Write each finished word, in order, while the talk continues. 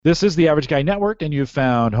This is the Average Guy Network, and you've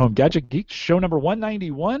found Home Gadget Geeks, show number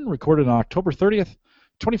 191, recorded on October 30th,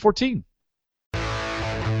 2014.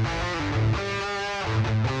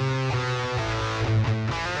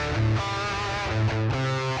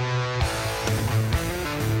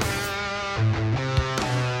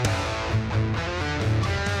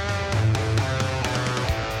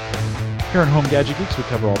 Here on Home Gadget Geeks, we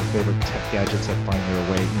cover all the favorite tech gadgets that find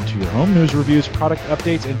their way into your home. News, reviews, product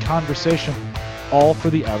updates, and conversation, all for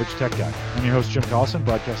the average tech guy. I'm your host, Jim Collison,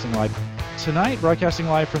 broadcasting live tonight, broadcasting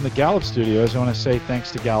live from the Gallup Studios. I want to say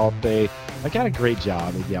thanks to Gallup. I got a great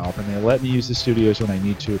job at Gallup, and they let me use the studios when I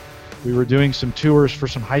need to. We were doing some tours for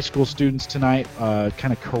some high school students tonight,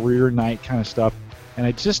 kind of career night kind of stuff, and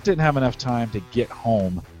I just didn't have enough time to get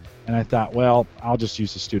home. And I thought, well, I'll just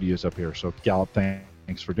use the studios up here. So Gallup,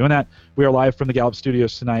 thanks for doing that. We are live from the Gallup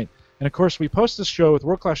Studios tonight. And, of course, we post this show with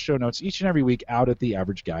world-class show notes each and every week out at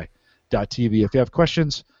theaverageguy.tv. If you have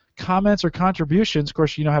questions, comments, or contributions, of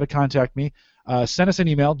course, you know how to contact me. Send us an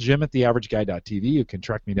email, jim@theaverageguy.tv. You can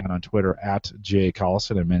track me down on Twitter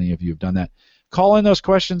 @jcollison, and many of you have done that. Call in those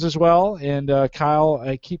questions as well. And, Kyle,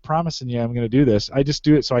 I keep promising you I'm going to do this. I just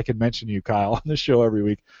do it so I can mention you, Kyle, on the show every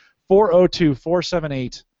week.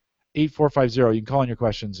 402-478-8450. You can call in your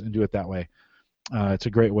questions and do it that way. It's a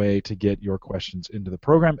great way to get your questions into the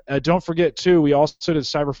program. Don't forget, too, we also did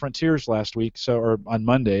Cyber Frontiers last week, or on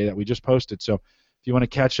Monday, that we just posted. So if you want to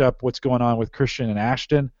catch up what's going on with Christian and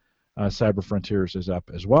Ashton, Cyber Frontiers is up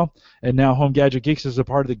as well. And now Home Gadget Geeks is a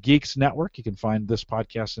part of the Geeks Network. You can find this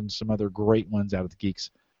podcast and some other great ones out of the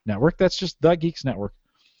Geeks Network. That's just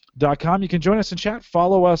thegeeksnetwork.com. You can join us in chat.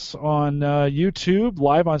 Follow us on YouTube,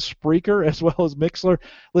 live on Spreaker, as well as Mixler.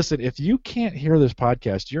 Listen, if you can't hear this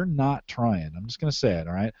podcast, you're not trying. I'm just going to say it,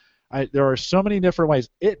 all right? There are so many different ways.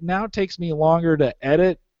 It now takes me longer to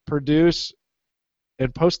edit, produce,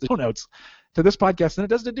 and post the show notes to this podcast than it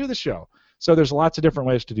does to do the show. So there's lots of different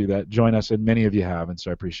ways to do that. Join us, and many of you have, and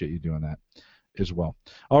so I appreciate you doing that as well.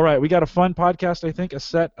 All right, we got a fun podcast, I think, a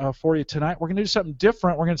set for you tonight. We're going to do something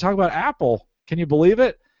different. We're going to talk about Apple. Can you believe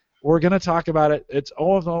it? We're going to talk about it. It's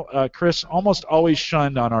Chris almost always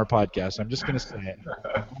shunned on our podcast. I'm just going to say it.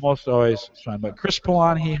 Almost always shunned. But Chris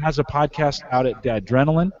Poulin, he has a podcast out at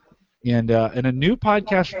Dadrenaline, and a new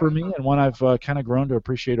podcast for me, and one I've kind of grown to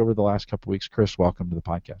appreciate over the last couple weeks. Chris, welcome to the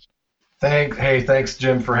podcast. Thanks,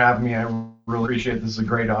 Jim, for having me. I really appreciate it. This is a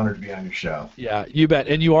great honor to be on your show. Yeah, you bet.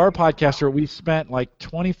 And you are a podcaster. We spent like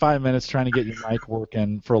 25 minutes trying to get your mic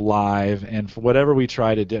working for live, and for whatever we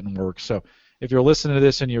tried, it didn't work. So if you're listening to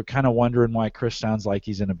this and you're kind of wondering why Chris sounds like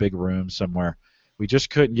he's in a big room somewhere, we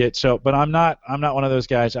just couldn't get so. But I'm not one of those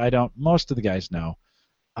guys. Most of the guys know.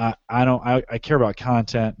 I care about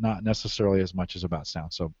content, not necessarily as much as about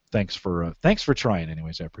sound. So thanks for trying.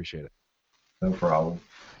 Anyways, I appreciate it. No problem.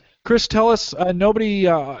 Chris, tell us. Nobody,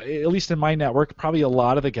 at least in my network, probably a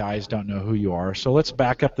lot of the guys don't know who you are. So let's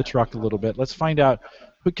back up the truck a little bit. Let's find out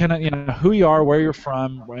who you are, where you're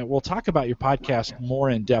from. We'll talk about your podcast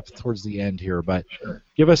more in depth towards the end here, but sure.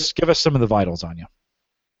 Give us some of the vitals on you.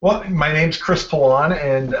 Well, my name's Chris Poulin,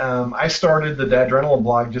 and I started the Dadrenaline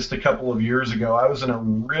blog just a couple of years ago. I was in a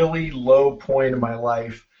really low point in my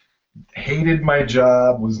life, hated my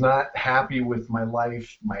job, was not happy with my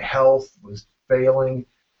life, my health was failing,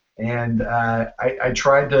 and I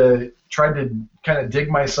tried to kind of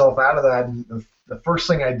dig myself out of that. And the first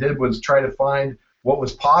thing I did was try to find what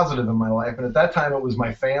was positive in my life, and at that time it was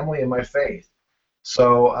my family and my faith.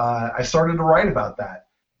 So I started to write about that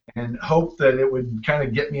and hoped that it would kind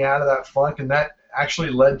of get me out of that funk, and that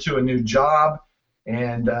actually led to a new job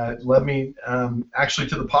and led me actually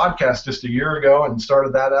to the podcast just a year ago and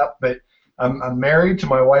started that up. But I'm married to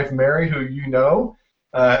my wife Mary, who you know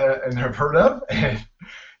and have heard of, and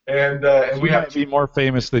we might be more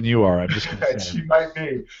famous than you are. I'm just going to say. She might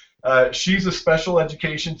be. She's a special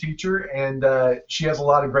education teacher, and she has a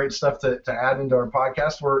lot of great stuff to add into our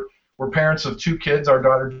podcast. We're parents of two kids, our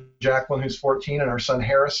daughter Jacqueline, who's 14, and our son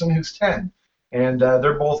Harrison, who's 10. And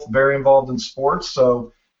they're both very involved in sports.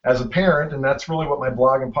 So as a parent, and that's really what my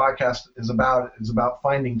blog and podcast is about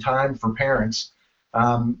finding time for parents.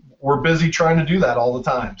 We're busy trying to do that all the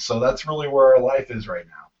time. So that's really where our life is right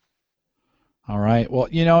now. All right. Well,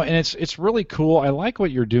 and it's really cool. I like what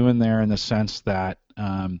you're doing there in the sense that,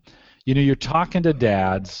 you're talking to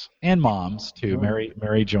dads and moms too.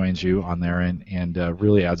 Mary joins you on there and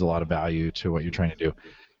really adds a lot of value to what you're trying to do.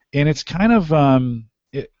 And it's kind of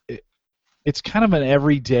it's kind of an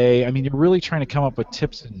everyday. I mean, you're really trying to come up with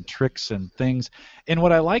tips and tricks and things. And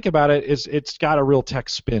what I like about it is it's got a real tech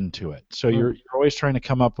spin to it. So you're always trying to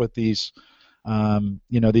come up with these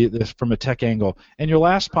from a tech angle. In your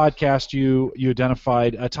last podcast, you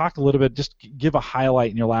identified, talk a little bit, just give a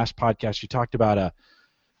highlight in your last podcast. You talked about a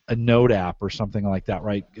note app or something like that,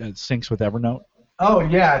 right? It syncs with Evernote. Oh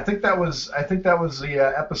yeah, I think that was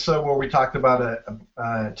the episode where we talked about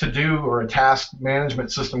a to-do or a task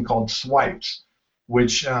management system called Swipes,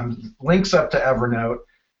 which links up to Evernote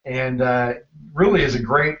and really is a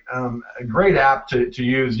great app to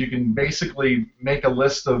use. You can basically make a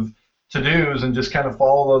list of to-dos and just kind of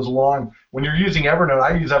follow those along. When you're using Evernote,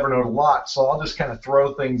 I use Evernote a lot, so I'll just kind of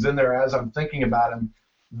throw things in there as I'm thinking about them.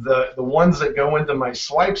 The ones that go into my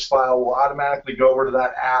Swipes file will automatically go over to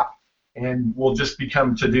that app and will just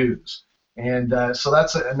become to-dos. And so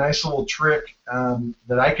that's a nice little trick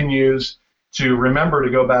that I can use to remember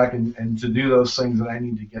to go back and to do those things that I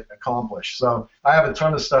need to get accomplished. So I have a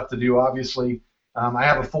ton of stuff to do, obviously. I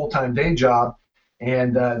have a full-time day job,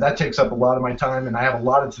 and that takes up a lot of my time, and I have a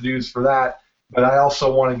lot of to-dos for that. But I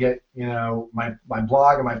also want to get, my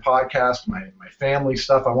blog and my podcast, my family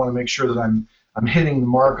stuff. I want to make sure that I'm hitting the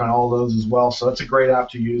mark on all those as well. So that's a great app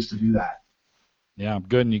to use to do that. Yeah,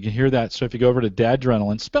 good, and you can hear that. So if you go over to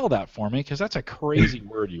Dadrenalin, spell that for me, because that's a crazy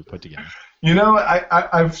word you put together.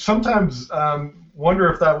 I've sometimes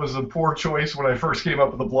wonder if that was a poor choice when I first came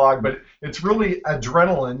up with the blog, but it's really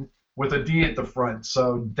adrenaline with a D at the front.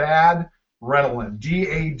 So Dadrenalin,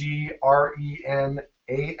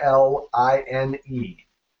 DADRENALINE.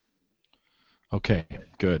 Okay,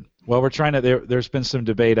 good. Well, we're trying to. There's been some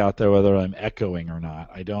debate out there whether I'm echoing or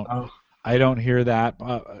not. I don't hear that,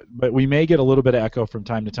 but we may get a little bit of echo from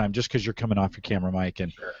time to time just because you're coming off your camera mic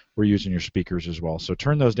and we're using your speakers as well. So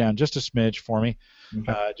turn those down just a smidge for me.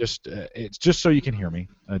 Okay. It's just so you can hear me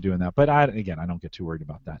doing that. But I don't get too worried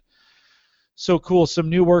about that. So cool. Some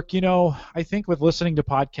new work. I think with listening to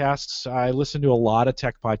podcasts, I listen to a lot of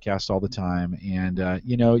tech podcasts all the time, and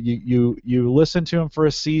you listen to them for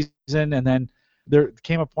a season, and then there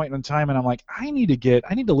came a point in time, and I'm like, I need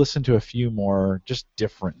to listen to a few more just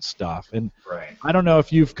different stuff. And right. I don't know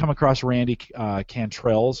if you've come across Randy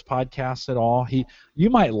Cantrell's podcast at all. You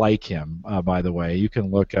might like him, by the way. You can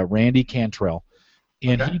look at Randy Cantrell,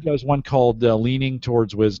 and he does one called Leaning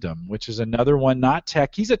Towards Wisdom, which is another one, not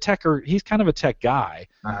tech. He's kind of a tech guy,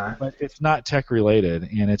 but it's not tech related,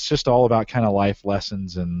 and it's just all about kind of life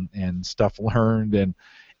lessons and stuff learned, and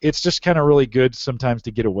it's just kind of really good sometimes to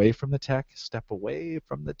get away from the tech, step away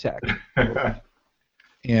from the tech,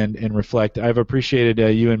 and reflect. I've appreciated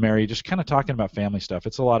you and Mary just kind of talking about family stuff.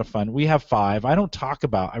 It's a lot of fun. We have 5.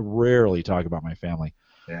 I rarely talk about my family.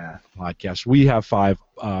 Yeah. Podcast. We have 5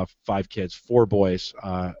 kids, 4 boys,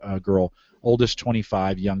 a girl, oldest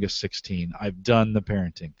 25, youngest 16. I've done the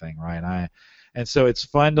parenting thing, right? And so it's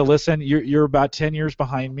fun to listen. You're about 10 years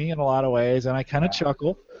behind me in a lot of ways, and I kind of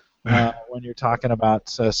chuckle when you're talking about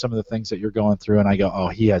some of the things that you're going through, and I go, oh,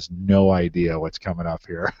 he has no idea what's coming up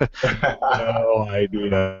here. No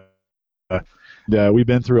idea. We've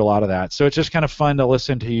been through a lot of that. So it's just kind of fun to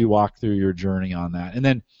listen to you walk through your journey on that. And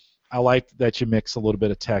then I like that you mix a little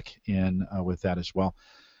bit of tech in with that as well.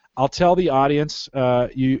 I'll tell the audience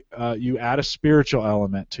you add a spiritual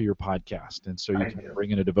element to your podcast, and so you can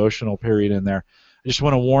bring in a devotional period in there. I just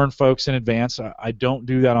want to warn folks in advance, I don't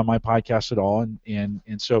do that on my podcast at all,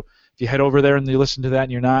 and so if you head over there and you listen to that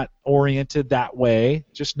and you're not oriented that way,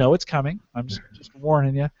 just know it's coming. I'm just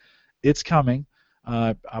warning you, it's coming.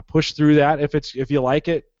 I'll push through that. If you like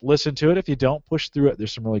it, listen to it. If you don't, push through it.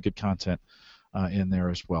 There's some really good content in there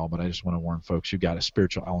as well, but I just want to warn folks, you've got a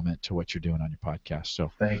spiritual element to what you're doing on your podcast.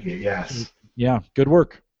 So thank you. Yes. Yeah, good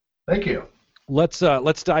work. Thank you. Let's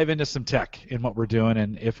dive into some tech in what we're doing,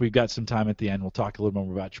 and if we've got some time at the end, we'll talk a little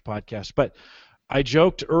more about your podcast. But I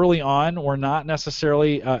joked early on, we're not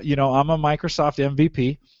necessarily, I'm a Microsoft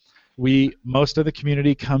MVP. Most of the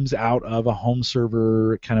community comes out of a home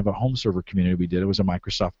server community we did. It was a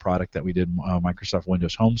Microsoft product that we did, Microsoft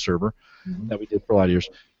Windows Home Server, that we did for a lot of years.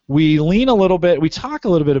 We lean a little bit. We talk a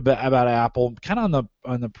little bit about Apple, kind of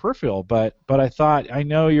on the peripheral. But I thought, I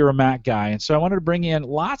know you're a Mac guy, and so I wanted to bring in.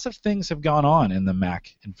 Lots of things have gone on in the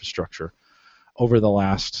Mac infrastructure over the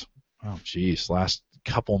last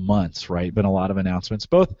couple months. Right, been a lot of announcements.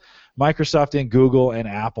 Both Microsoft and Google and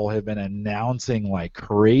Apple have been announcing like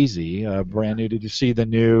crazy. Brand new. Did you see the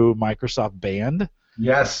new Microsoft Band?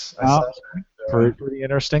 Yes, I saw that. Pretty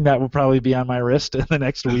interesting. That will probably be on my wrist in the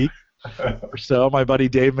next week. Or so. My buddy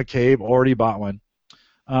Dave McCabe already bought one.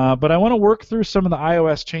 But I want to work through some of the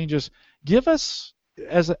iOS changes. Give us,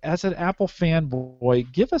 as an Apple fanboy,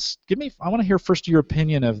 I want to hear first your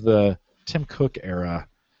opinion of the Tim Cook era.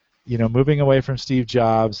 Moving away from Steve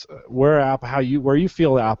Jobs, where you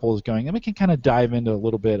feel Apple is going, and we can kind of dive into a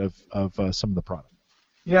little bit of some of the product.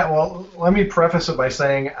 Yeah, well, let me preface it by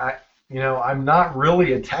saying I'm not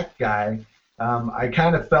really a tech guy. I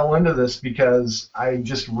kind of fell into this because I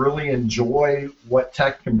just really enjoy what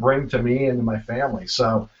tech can bring to me and to my family.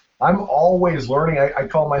 So I'm always learning. I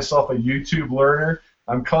call myself a YouTube learner.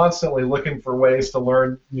 I'm constantly looking for ways to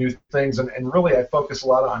learn new things, and really I focus a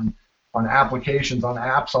lot on applications, on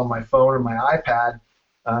apps on my phone and my iPad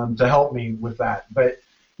to help me with that. But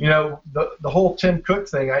the whole Tim Cook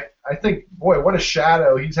thing, I think, boy, what a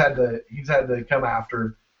shadow he's had to come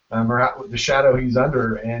after, or the shadow he's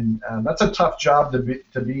under, and that's a tough job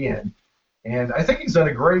to be in. And I think he's done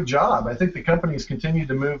a great job. I think the company's continued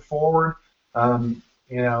to move forward.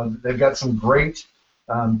 They've got some great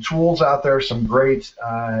tools out there, some great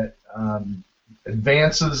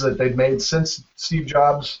advances that they've made since Steve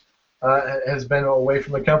Jobs has been away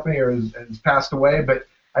from the company or has passed away. But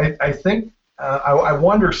I think I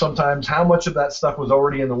wonder sometimes how much of that stuff was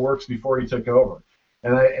already in the works before he took over,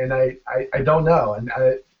 and I don't know, and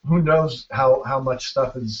who knows how much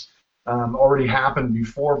stuff has already happened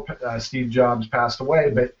before Steve Jobs passed away.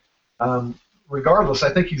 But regardless,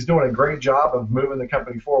 I think he's doing a great job of moving the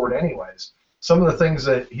company forward. Anyways, some of the things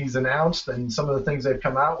that he's announced and some of the things they've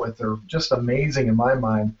come out with are just amazing in my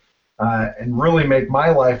mind, and really make my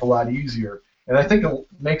life a lot easier. And I think it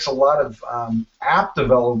makes a lot of app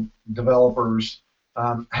developers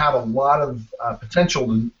have a lot of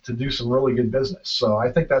potential to do some really good business. So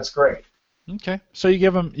I think that's great. Okay, so you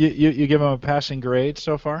give him you give him a passing grade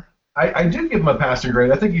so far? I did give him a passing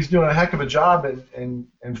grade. I think he's doing a heck of a job in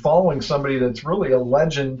following somebody that's really a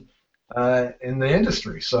legend in the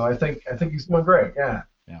industry. So I think he's doing great. Yeah.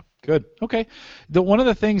 Yeah, good. Okay. One of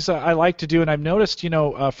the things I like to do, and I've noticed,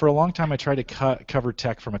 for a long time I tried to cover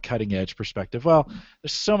tech from a cutting edge perspective. Well,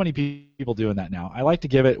 there's so many people doing that now. I like to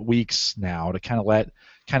give it weeks now to kind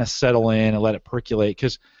of settle in and let it percolate,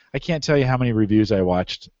 because I can't tell you how many reviews I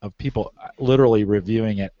watched of people literally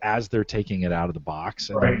reviewing it as they're taking it out of the box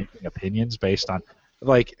and Right. making opinions based on,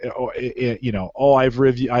 like,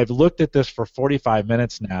 I've looked at this for 45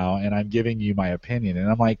 minutes now and I'm giving you my opinion, and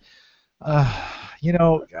I'm like,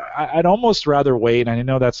 I'd almost rather wait. And I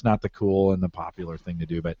know that's not the cool and the popular thing to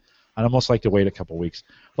do, but I'd almost like to wait a couple weeks.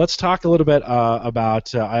 Let's talk a little bit about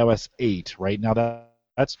iOS 8. Right now,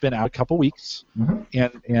 that's been out a couple weeks,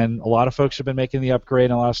 Mm-hmm. and a lot of folks have been making the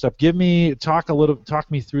upgrade and a lot of stuff. Talk me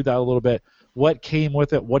through that a little bit. What came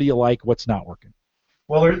with it? What do you like? What's not working?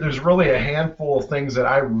 Well, there's really a handful of things that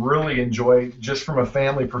I really enjoy just from a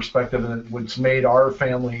family perspective, and what's made our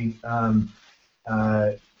family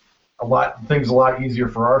a lot easier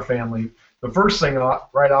for our family. The first thing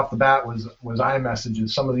right off the bat was iMessages.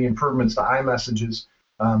 Some of the improvements to iMessages,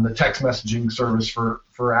 the text messaging service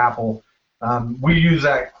for Apple. We use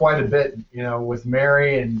that quite a bit, with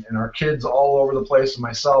Mary and our kids all over the place, and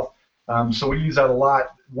myself. So we use that a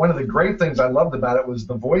lot. One of the great things I loved about it was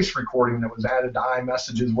the voice recording that was added to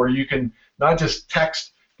iMessages, where you can not just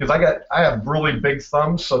text, because I have really big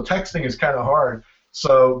thumbs, so texting is kind of hard.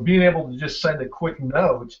 So being able to just send a quick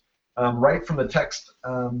note right from the text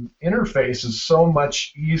interface is so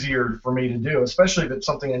much easier for me to do, especially if it's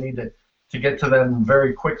something I need to get to them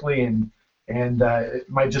very quickly, and it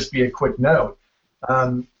might just be a quick note.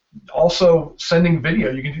 Also, sending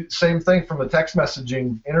video. You can do the same thing from the text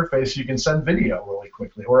messaging interface. You can send video really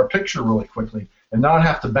quickly or a picture really quickly and not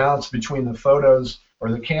have to bounce between the photos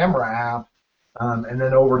or the camera app and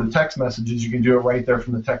then over to text messages. You can do it right there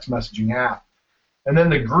from the text messaging app. And then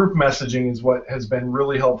the group messaging is what has been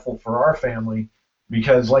really helpful for our family,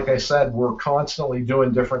 because, like I said, we're constantly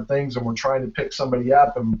doing different things, and we're trying to pick somebody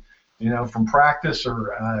up and from practice,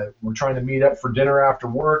 or we're trying to meet up for dinner after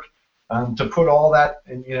work. To put all that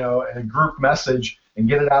in a group message and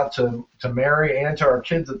get it out to Mary and to our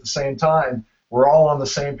kids at the same time, we're all on the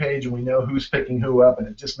same page and we know who's picking who up, and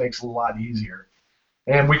it just makes it a lot easier.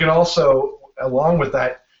 And we can also, along with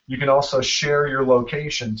that, you can also share your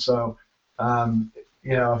location. So,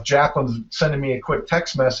 if Jacqueline's sending me a quick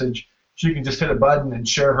text message, she can just hit a button and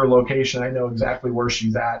share her location. I know exactly where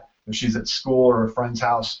she's at. If she's at school or a friend's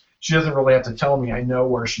house, she doesn't really have to tell me. I know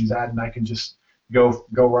where she's at, and I can just go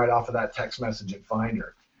right off of that text message and find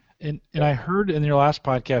her. And I heard in your last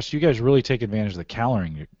podcast, you guys really take advantage of the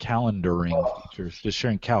calendaring features, just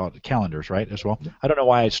sharing calendars, right, as well? I don't know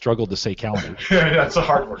why I struggled to say calendar. That's a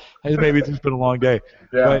hard word. Maybe it's just been a long day.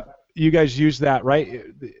 Yeah. But you guys use that, right?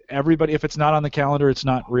 Everybody, if it's not on the calendar, it's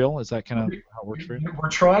not real? Is that kind of how it works for you? We're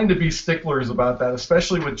trying to be sticklers about that,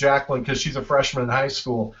 especially with Jacqueline, because she's a freshman in high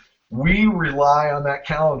school. We rely on that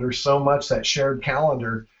calendar so much, that shared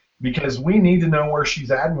calendar, because we need to know where she's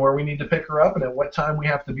at and where we need to pick her up and at what time we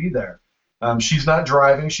have to be there. She's not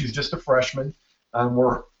driving. She's just a freshman.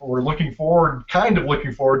 we're looking forward, kind of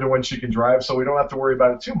looking forward to when she can drive, so we don't have to worry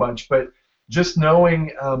about it too much. But just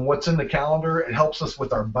knowing what's in the calendar, it helps us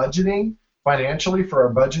with our budgeting financially for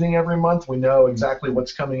our budgeting every month. We know exactly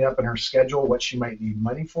what's coming up in her schedule, what she might need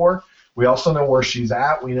money for. We also know where she's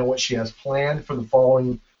at. We know what she has planned for the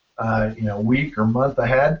following week or month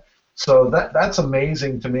ahead. So that's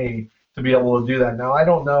amazing to me to be able to do that. Now, I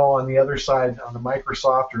don't know on the other side, on the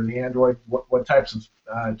Microsoft or the Android, what types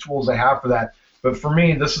of tools they have for that. But for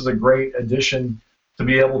me, this is a great addition to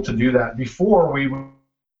be able to do that. Before, we would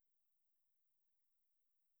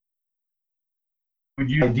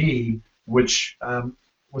use ID, which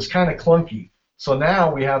was kind of clunky. So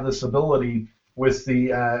now we have this ability with the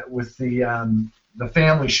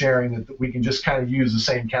family sharing that we can just kind of use the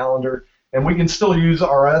same calendar, and we can still use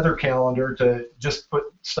our other calendar to just put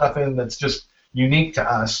stuff in that's just unique to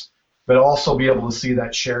us, but also be able to see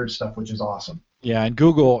that shared stuff, which is awesome. Yeah, and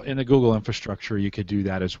Google, in the Google infrastructure, you could do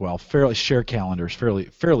that as well. Share calendars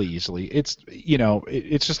fairly easily. It's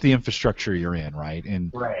it's just the infrastructure you're in, right?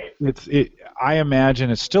 And right. I imagine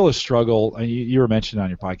it's still a struggle. You were mentioning on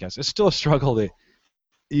your podcast, it's still a struggle that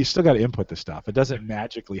you still got to input the stuff. It doesn't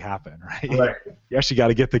magically happen, right? Right. You actually got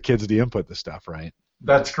to get the kids to input the stuff, right?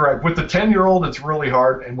 That's correct. With the 10-year-old, it's really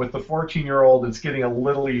hard, and with the 14-year-old, it's getting a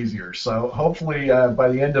little easier. So hopefully, by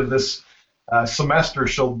the end of this semester,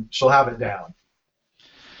 she'll have it down.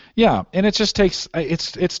 Yeah, and it just takes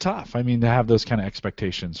it's tough. I mean, to have those kind of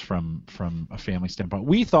expectations from a family standpoint.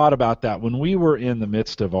 We thought about that when we were in the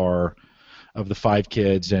midst of the 5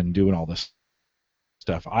 kids and doing all this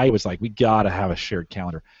stuff. I was like, we got to have a shared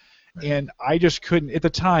calendar, and I just couldn't at the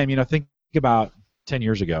time. Think about 10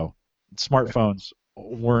 years ago, smartphones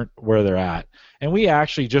weren't where they're at, and we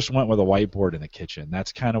actually just went with a whiteboard in the kitchen.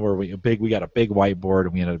 That's kind of where we got a big whiteboard,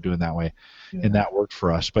 and we ended up doing that way. Yeah. And that worked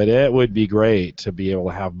for us. But it would be great to be able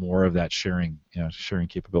to have more of that sharing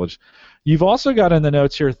capabilities. You've also got in the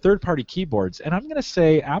notes here third-party keyboards, and I'm going to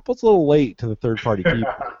say Apple's a little late to the third-party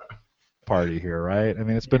keyboard party here, right? I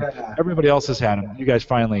mean, it's been everybody else has had them. You guys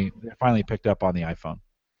finally picked up on the iPhone.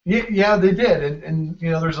 Yeah, they did, and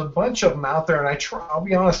there's a bunch of them out there, and I'll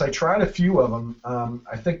be honest, I tried a few of them.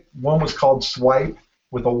 I think one was called Swipe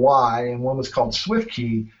with a Y, and one was called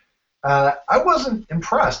SwiftKey. I wasn't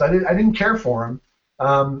impressed. I didn't care for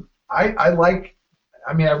them. I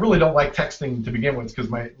really don't like texting to begin with because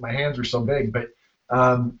my hands are so big, but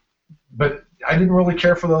I didn't really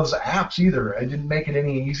care for those apps either. It didn't make it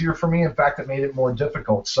any easier for me. In fact, it made it more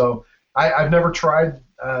difficult. So I've never tried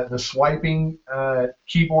the swiping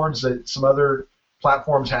keyboards that some other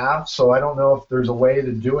platforms have, so I don't know if there's a way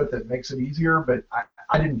to do it that makes it easier, but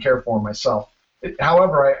I didn't care for them myself.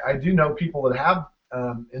 However, I do know people that have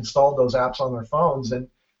installed those apps on their phones, and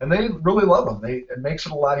they really love them. It makes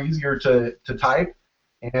it a lot easier to type,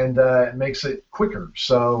 and it makes it quicker.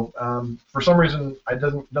 So for some reason, it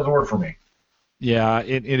doesn't work for me. Yeah,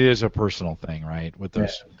 it is a personal thing, right, with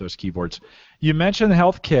those keyboards. You mentioned the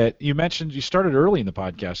health kit. You started early in the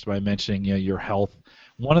podcast by mentioning your health.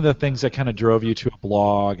 One of the things that kind of drove you to a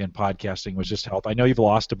blog and podcasting was just health. I know you've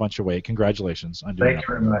lost a bunch of weight. Congratulations on doing that. Thank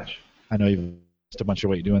you very much. I know you've lost a bunch of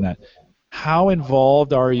weight doing that. How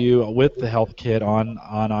involved are you with the health kit on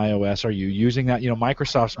iOS? Are you using that?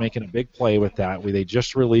 Microsoft's making a big play with that. They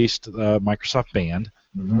just released Microsoft Band.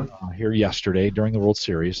 Mm-hmm. Here yesterday during the World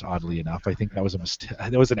Series. Oddly enough, I think that was a mistake.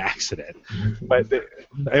 That was an accident. But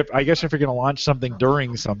I guess if you're going to launch something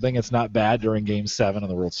during something, it's not bad during Game 7 of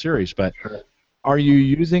the World Series. But are you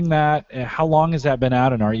using that? How long has that been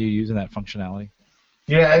out, and are you using that functionality?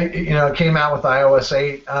 Yeah, it came out with iOS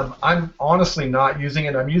 8. I'm honestly not using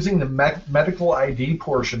it. I'm using the medical ID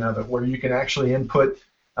portion of it, where you can actually input,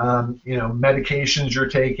 medications you're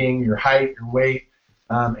taking, your height, your weight.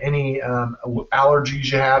 Any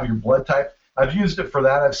allergies you have, your blood type. I've used it for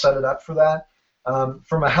that. I've set it up for that.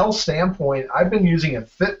 From a health standpoint, I've been using a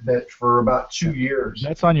Fitbit for about 2 years.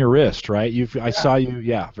 That's on your wrist, right? I saw you.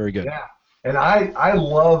 Yeah, very good. Yeah, and I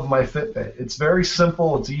love my Fitbit. It's very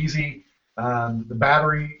simple. It's easy. The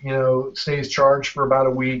battery, stays charged for about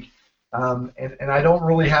a week. And I don't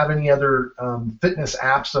really have any other fitness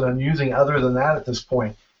apps that I'm using other than that at this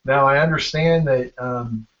point. Now, I understand that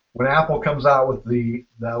when Apple comes out with the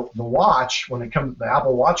watch, the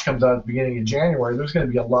Apple Watch comes out at the beginning of January, there's going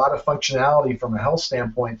to be a lot of functionality from a health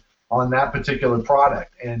standpoint on that particular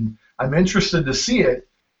product, and I'm interested to see it.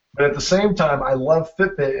 But at the same time, I love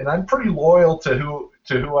Fitbit, and I'm pretty loyal to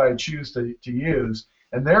who I choose to use.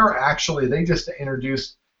 And they just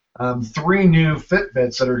introduced 3 new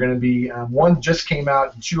Fitbits that are going to be one just came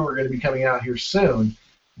out, and 2 are going to be coming out here soon.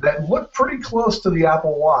 that look pretty close to the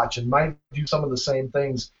Apple Watch and might do some of the same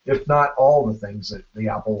things, if not all the things that the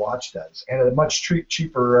Apple Watch does, and at a much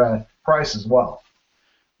cheaper price as well.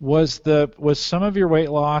 Was some of your weight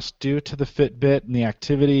loss due to the Fitbit and the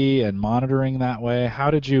activity and monitoring that way? How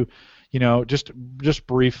did you, just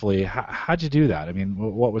briefly, how'd you do that? I mean,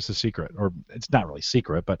 what was the secret? Or it's not really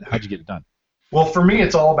secret, but how'd you get it done? Well, for me,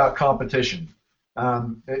 it's all about competition.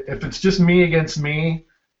 If it's just me against me,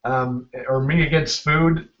 or me against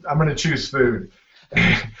food, I'm going to choose food.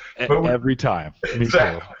 Every time.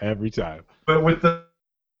 Exactly. Every time. But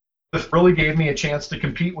this really gave me a chance to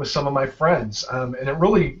compete with some of my friends, and it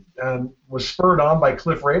really was spurred on by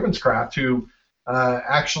Cliff Ravenscraft, who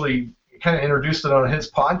actually kind of introduced it on his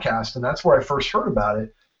podcast, and that's where I first heard about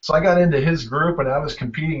it. So I got into his group, and I was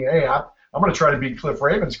competing. Hey, I'm going to try to beat Cliff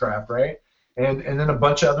Ravenscraft, right? And then a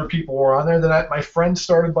bunch of other people were on there. Then my friends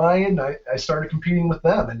started buying it, and I started competing with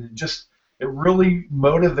them. And it really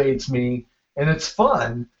motivates me, and it's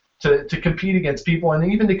fun to compete against people,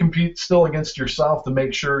 and even to compete still against yourself to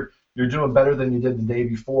make sure you're doing better than you did the day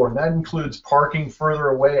before. And that includes parking further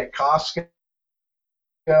away at Costco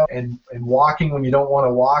and walking when you don't want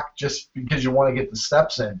to walk just because you want to get the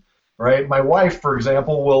steps in, right? My wife, for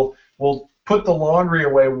example, will put the laundry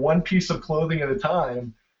away one piece of clothing at a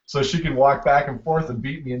time so she can walk back and forth and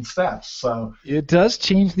beat me in steps. So it does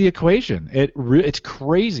change the equation. It's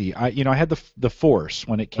crazy. I had the Force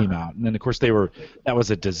when it came out, and then of course that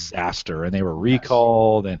was a disaster, and they were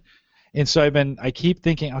recalled, and so I keep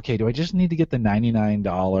thinking, okay, do I just need to get the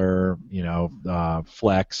 $99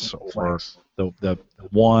 Flex or the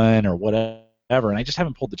One or whatever, and I just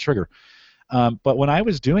haven't pulled the trigger. But when I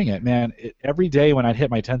was doing it, man, every day when I'd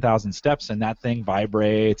hit my 10,000 steps and that thing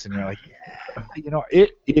vibrates, and you're like, yeah,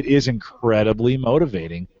 it is incredibly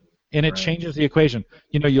motivating, and it changes the equation.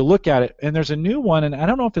 You look at it, and there's a new one, and I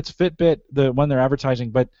don't know if it's Fitbit, the one they're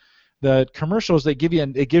advertising, but the commercials it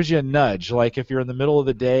gives you a nudge, like if you're in the middle of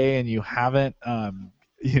the day and you haven't,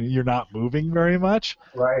 you're not moving very much.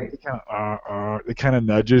 Right. It kind of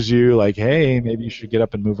nudges you, like, hey, maybe you should get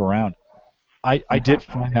up and move around. I did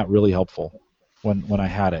find that really helpul when I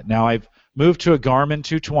had it. Now I've moved to a Garmin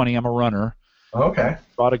 220. I'm a runner. Okay.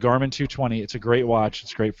 Bought a Garmin 220. It's a great watch.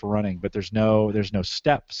 It's great for running, but there's no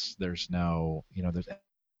steps. There's no,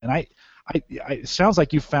 and it sounds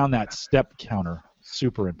like you found that step counter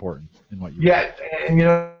super important in what you. Yeah, and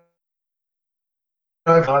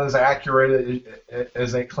it's not as accurate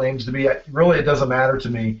as it claims to be. Really, it doesn't matter to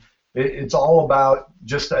me. It's all about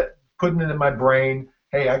just putting it in my brain.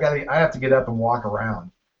 Hey, I have to get up and walk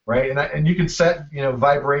around, right? And you can set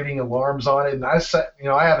vibrating alarms on it. And I set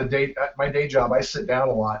I have my day job. I sit down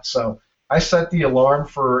a lot, so I set the alarm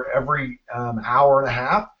for every hour and a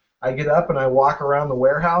half. I get up and I walk around the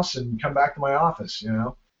warehouse and come back to my office.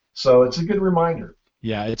 So it's a good reminder.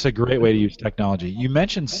 Yeah, it's a great way to use technology. You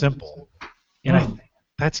mentioned simple, and I think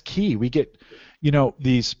that's key. We get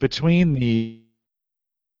these between the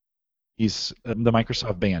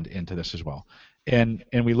Microsoft Band into this as well. And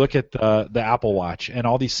we look at the Apple Watch and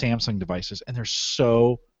all these Samsung devices, and they're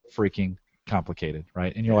so freaking complicated,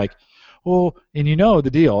 right? And you're like, well, and the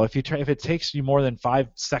deal. If it takes you more than 5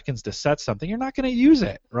 seconds to set something, you're not going to use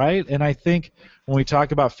it, right? And I think when we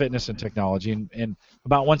talk about fitness and technology, and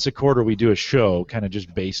about once a quarter we do a show kind of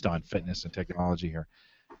just based on fitness and technology here.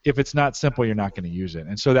 If it's not simple, you're not going to use it.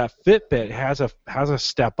 And so that Fitbit has a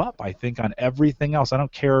step up, I think, on everything else. I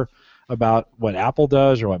don't care about what Apple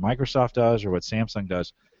does or what Microsoft does or what Samsung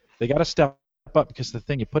does. They got to step up because the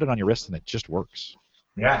thing, you put it on your wrist and it just works.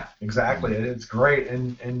 Yeah, exactly. It's great.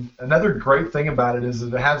 And another great thing about it is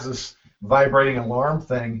that it has this vibrating alarm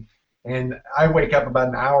thing, and I wake up about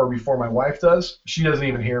an hour before my wife does. She doesn't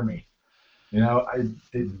even hear me.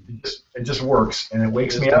 It just works, and it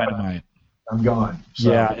wakes me up. Dynamite. I'm gone.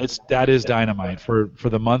 So. Yeah, that is dynamite. For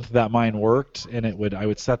the month that mine worked, and I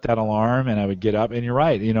would set that alarm, and I would get up. And you're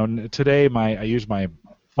right. Today I use my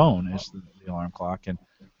phone as the alarm clock, and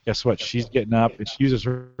guess what? She's getting up, and she uses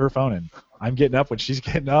her phone, and I'm getting up when she's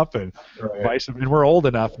getting up, and vice versa. And we're old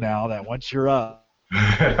enough now that once you're up,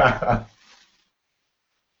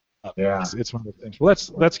 yeah, it's one of the things. Well,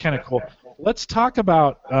 that's kind of cool. Let's talk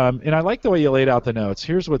about, and I like the way you laid out the notes.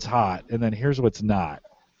 Here's what's hot, and then here's what's not.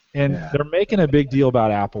 And they're making a big deal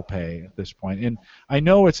about Apple Pay at this point. And I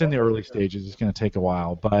know it's in the early stages. It's going to take a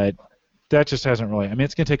while, but that just hasn't really. I mean,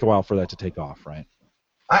 it's going to take a while for that to take off, right?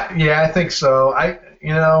 I think so.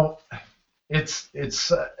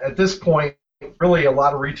 It's at this point, really a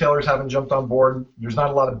lot of retailers haven't jumped on board. There's not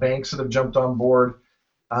a lot of banks that have jumped on board.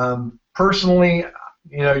 Personally,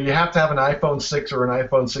 you have to have an iPhone 6 or an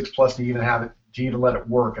iPhone 6 Plus to even let it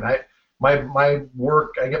work. And my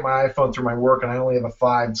work, I get my iPhone through my work, and I only have a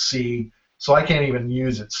 5C, so I can't even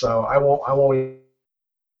use it. So I won't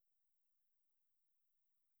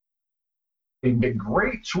be a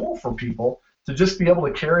great tool for people to just be able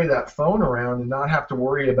to carry that phone around and not have to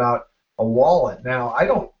worry about a wallet. Now, I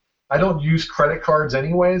don't use credit cards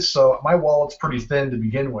anyways, so my wallet's pretty thin to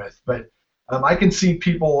begin with. But I can see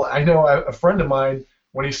people. I know a friend of mine,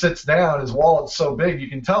 when he sits down, his wallet's so big you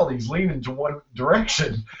can tell he's leaning to one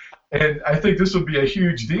direction. And I think this would be a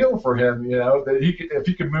huge deal for him, that if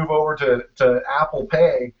he could move over to Apple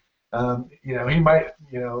Pay, he might,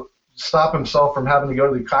 stop himself from having to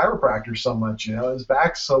go to the chiropractor so much. His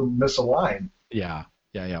back's so misaligned. Yeah.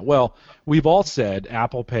 Well, we've all said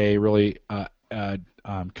Apple Pay really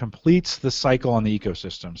completes the cycle on the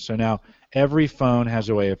ecosystem. So now every phone has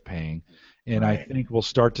a way of paying, and Right. I think we'll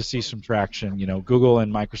start to see some traction. Google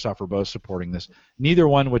and Microsoft are both supporting this. Neither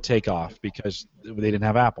one would take off because they didn't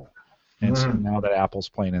have Apple. And so now that Apple's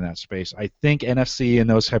playing in that space, I think NFC and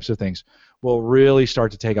those types of things will really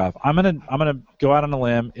start to take off. I'm gonna go out on a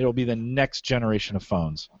limb. It'll be the next generation of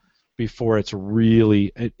phones before it's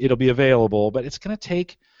really it'll be available, but it's gonna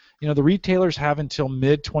take. The retailers have until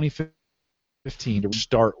mid 2015 to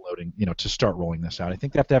start loading. To start rolling this out. I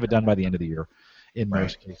think they have to have it done by the end of the year, in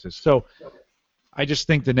most cases. So I just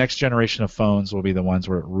think the next generation of phones will be the ones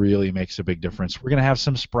where it really makes a big difference. We're going to have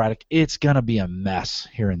some sporadic. It's going to be a mess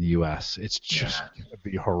here in the U.S. It's just going to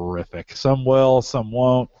be horrific. Some will, some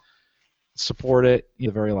won't support it the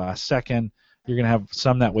very last second. You're going to have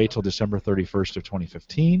some that wait till December 31st of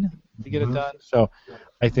 2015 to get it done. So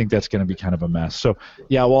I think that's going to be kind of a mess. So,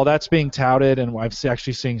 yeah, while that's being touted, and I'm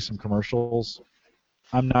actually seeing some commercials,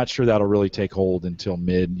 I'm not sure that'll really take hold until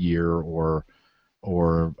mid-year or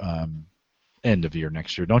end of year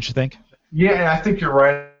next year, don't you think? Yeah, I think you're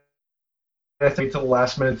right. I think till the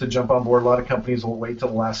last minute to jump on board. A lot of companies will wait till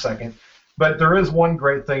the last second. But there is one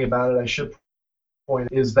great thing about it I should point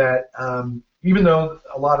is that even though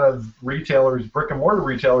a lot of retailers, brick and mortar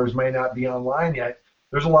retailers, may not be online yet,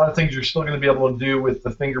 there's a lot of things you're still going to be able to do with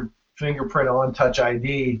the fingerprint on Touch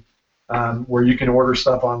ID, where you can order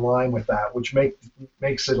stuff online with that, which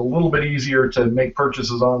makes it a little bit easier to make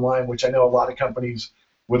purchases online, which I know a lot of companies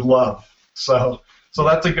would love. So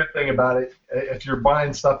that's a good thing about it. If you're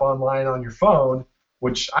buying stuff online on your phone,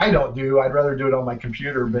 which I don't do, I'd rather do it on my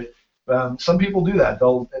computer, but some people do that.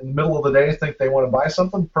 They'll, in the middle of the day, think they want to buy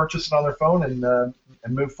something, purchase it on their phone,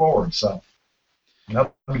 and move forward. So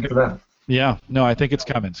that'll be good for them. Yeah, no, I think it's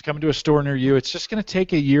coming. It's coming to a store near you. It's just going to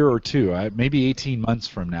take a year or two. Maybe 18 months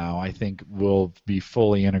from now, I think we'll be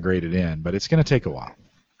fully integrated in, but it's going to take a while.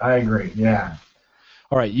 I agree, yeah.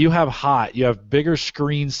 All right, you have bigger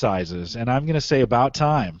screen sizes, and I'm going to say about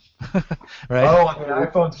time. Right? Oh, on the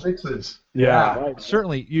iPhone 6s. Yeah. Right.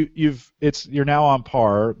 Certainly, you're now on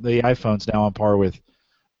par. The iPhone's now on par with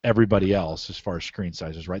everybody else as far as screen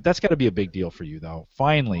sizes, right? That's got to be a big deal for you, though.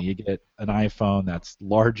 Finally, you get an iPhone that's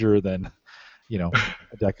larger than, a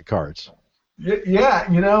deck of cards. Yeah,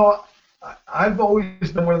 I've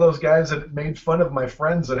always been one of those guys that made fun of my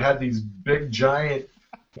friends that had these big, giant,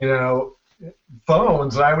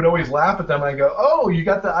 phones, and I would always laugh at them. I go, "Oh, you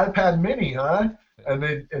got the iPad Mini, huh?" And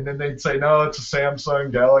then they'd say, "No, it's a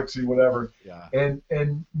Samsung Galaxy, whatever." Yeah.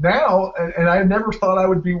 And now, and I never thought I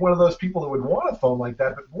would be one of those people that would want a phone like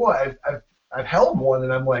that. But boy, I've held one,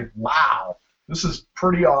 and I'm like, wow, this is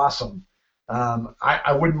pretty awesome.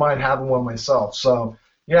 I wouldn't mind having one myself. So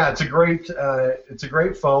yeah, it's a great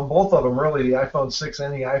phone. Both of them, really, the iPhone 6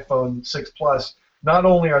 and the iPhone 6 Plus. Not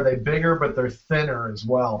only are they bigger, but they're thinner as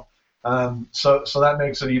well. So that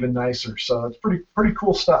makes it even nicer. So it's pretty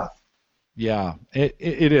cool stuff. Yeah, it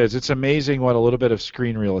is. It's amazing what a little bit of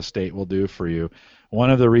screen real estate will do for you. One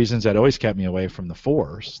of the reasons that always kept me away from the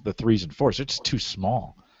 4s, the 3s and 4s, it's too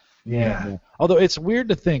small. Yeah. Although it's weird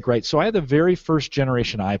to think, right? So I had the very first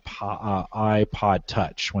generation iPod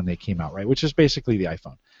Touch when they came out, right? Which is basically the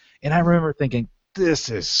iPhone. And I remember thinking, this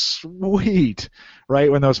is sweet,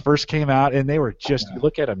 right? When those first came out, and they were just, you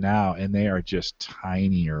look at them now, and they are just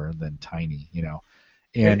tinier than tiny,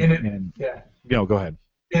 And go ahead.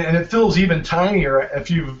 And it feels even tinier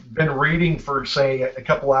if you've been reading for, say, a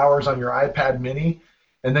couple hours on your iPad Mini,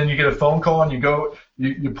 and then you get a phone call, and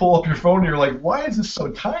you pull up your phone, and you're like, why is this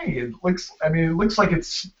so tiny? It looks like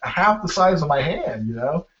it's half the size of my hand,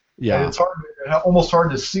 Yeah. And it's almost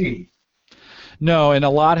hard to see. No, and a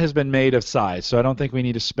lot has been made of size, so I don't think we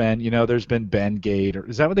need to spend. There's been Bendgate, or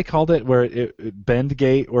is that what they called it? Where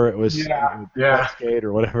Bendgate, where it was Gate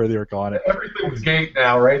or whatever they were calling it. Everything's Gate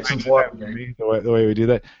now, right? Since Watergate. The way we do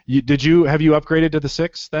that. Have you upgraded to the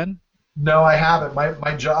 6 then? No, I haven't.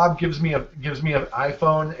 My job gives me an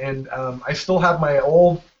iPhone, and I still have my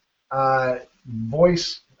old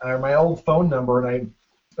voice or my old phone number, and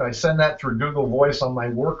I send that through Google Voice on my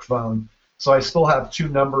work phone. So I still have two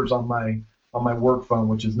numbers on my work phone,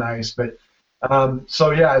 which is nice. But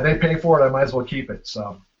so yeah, they pay for it. I might as well keep it.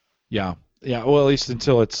 So Yeah, yeah. Well, at least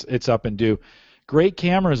until it's up and due. Great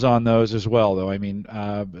cameras on those as well, though. I mean,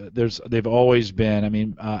 they've always been. I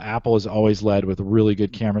mean, Apple has always led with really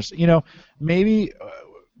good cameras. You know, maybe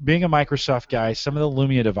being a Microsoft guy, some of the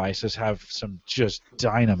Lumia devices have some just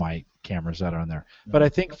dynamite cameras that are on there. But I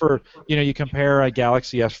think for, you compare a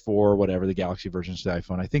Galaxy S4 or whatever, the Galaxy versions of the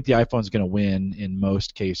iPhone, I think the iPhone's going to win in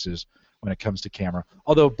most cases when it comes to camera,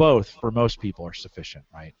 although both, for most people, are sufficient,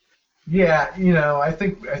 right? yeah, I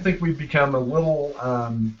think we've become a little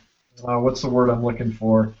what's the word I'm looking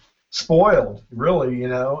for? Spoiled, really.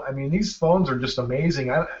 I mean, these phones are just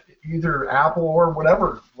amazing. Either Apple or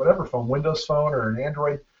whatever phone, Windows phone or an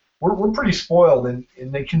Android, we're pretty spoiled, and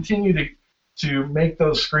they continue to make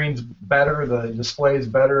those screens better, the displays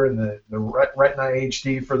better, and the Retina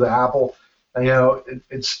HD for the Apple.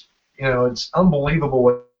 It's unbelievable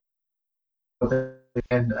what they,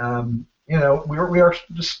 and we are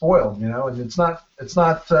just spoiled, and it's not.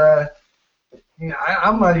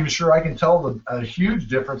 I'm not even sure I can tell a huge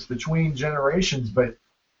difference between generations, but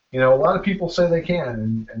a lot of people say they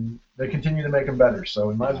can, and they continue to make them better. So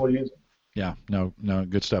we might as well use them. Yeah, no,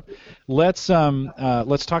 good stuff. Let's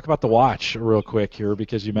talk about the watch real quick here,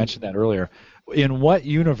 because you mentioned that earlier. In what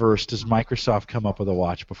universe does Microsoft come up with a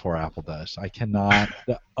watch before Apple does? I cannot.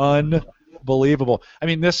 Unbelievable. I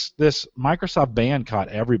mean, this Microsoft ban caught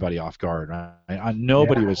everybody off guard. Right?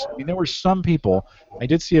 Nobody was. I mean, there were some people. I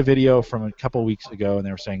did see a video from a couple weeks ago, and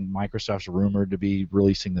they were saying Microsoft's rumored to be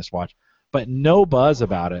releasing this watch, but no buzz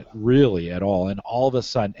about it really at all. And all of a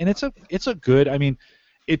sudden, and it's a good. I mean,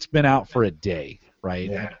 it's been out for a day, right?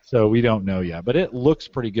 Yeah. So we don't know yet, but it looks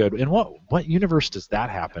pretty good. In what universe does that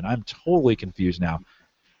happen? I'm totally confused now.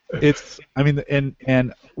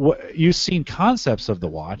 And what you've seen concepts of the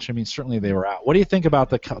watch. I mean, certainly they were out. What do you think about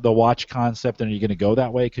the watch concept? And are you going to go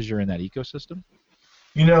that way because you're in that ecosystem?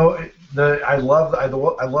 I love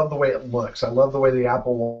the way it looks. I love the way the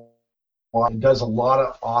Apple Watch does a lot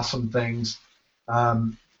of awesome things.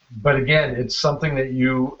 But again, it's something that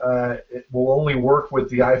it will only work with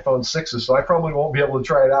the iPhone 6s, so I probably won't be able to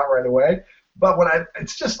try it out right away. But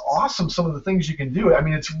it's just awesome, some of the things you can do. I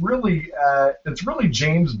mean, it's really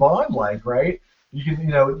James Bond-like, right? You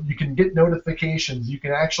can get notifications. You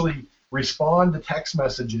can actually respond to text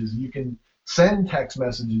messages. You can send text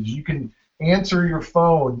messages. You can answer your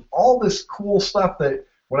phone. All this cool stuff that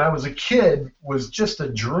when I was a kid was just a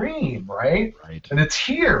dream, right? Right. And it's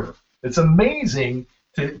here. It's amazing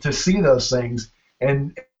to see those things,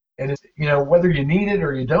 and it's, whether you need it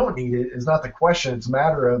or you don't need it is not the question. It's a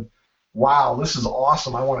matter of, wow, this is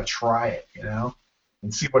awesome. I want to try it,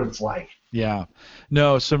 and see what it's like. Yeah,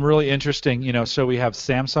 no, some really interesting. So we have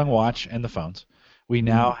Samsung Watch and the phones. We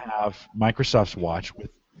now have Microsoft's Watch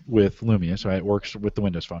with Lumia, so it works with the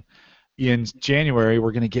Windows Phone. In January,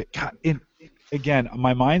 we're going to get again,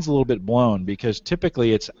 my mind's a little bit blown because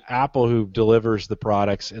typically it's Apple who delivers the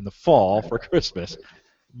products in the fall for Christmas.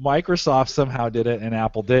 Microsoft somehow did it and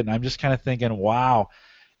Apple didn't. I'm just kind of thinking, wow,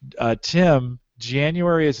 Tim,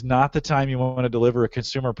 January is not the time you want to deliver a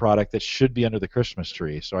consumer product that should be under the Christmas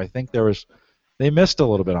tree. So I think they missed a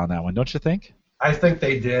little bit on that one, don't you think? I think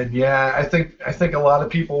they did. Yeah, I think a lot of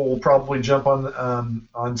people will probably jump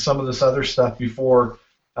on some of this other stuff before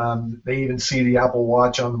they even see the Apple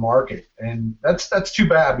Watch on the market, and that's too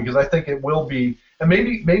bad because I think it will be. And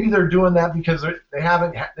maybe they're doing that because they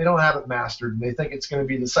don't have it mastered, and they think it's going to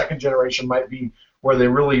be the second generation might be where they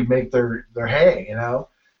really make their hay.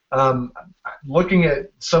 Looking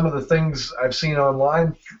at some of the things I've seen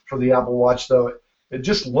online for the Apple Watch, though, it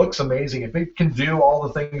just looks amazing. If it can do all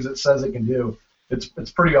the things it says it can do,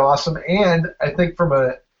 it's pretty awesome. And I think from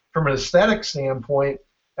an aesthetic standpoint,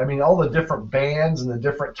 I mean, all the different bands and the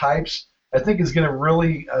different types, I think is going to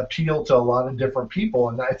really appeal to a lot of different people,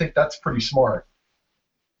 and I think that's pretty smart.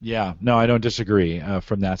 Yeah, no, I don't disagree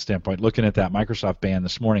from that standpoint. Looking at that Microsoft band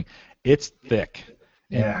this morning, it's thick.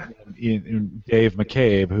 Yeah. And Dave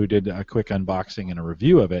McCabe, who did a quick unboxing and a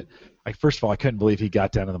review of it, first of all, I couldn't believe he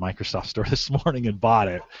got down to the Microsoft store this morning and bought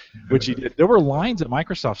it, which he did. There were lines at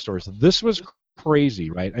Microsoft stores. This was crazy,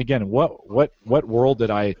 right? Again, what world did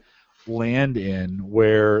I land in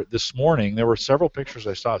where this morning there were several pictures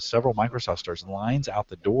I saw of several Microsoft stores, lines out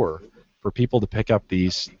the door for people to pick up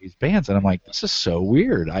these bands, and I'm like, this is so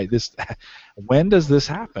weird. When does this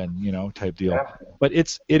happen? Type deal. Yeah. But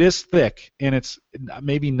it is thick, and it's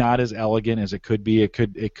maybe not as elegant as it could be. It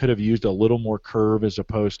could have used a little more curve as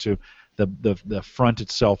opposed to the front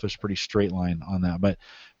itself is pretty straight line on that. But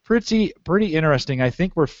pretty interesting. I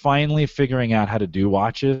think we're finally figuring out how to do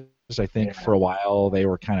watches. I think for a while they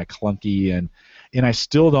were kind of clunky, and I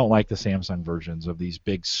still don't like the Samsung versions of these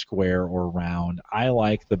big square or round. I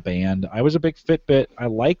like the band. I was a big Fitbit. I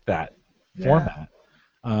like that format.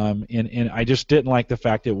 And I just didn't like the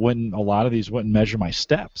fact that a lot of these wouldn't measure my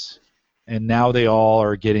steps. And now they all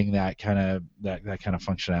are getting that kind of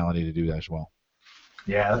functionality to do that as well.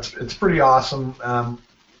 Yeah, it's pretty awesome.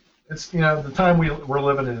 It's the time we're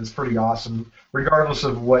living in is pretty awesome, regardless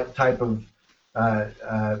of what type of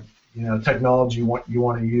technology you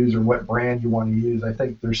want to use or what brand you want to use. I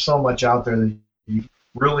think there's so much out there that you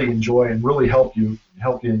really enjoy and really help you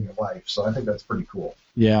in your life. So I think that's pretty cool.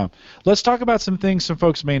 Yeah. Let's talk about some things some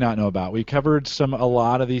folks may not know about. We covered a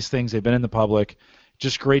lot of these things. They've been in the public.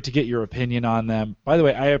 Just great to get your opinion on them. By the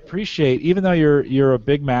way, I appreciate, even though you're a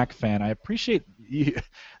big Mac fan, I appreciate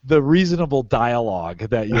the reasonable dialogue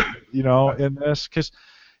that in this, because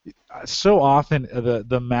so often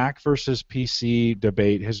the Mac versus PC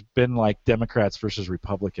debate has been like Democrats versus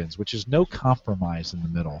Republicans, which is no compromise in the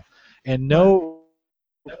middle, and no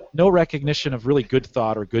recognition of really good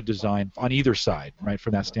thought or good design on either side, right,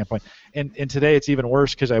 from that standpoint. And today it's even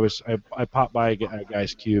worse because I popped by a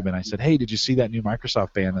guy's cube and I said, hey, did you see that new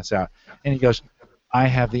Microsoft band that's out? And he goes, I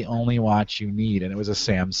have the only watch you need, and it was a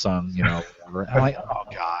Samsung, whatever. I'm like, oh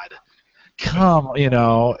God, come,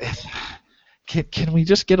 can we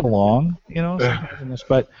just get along,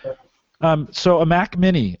 But so a Mac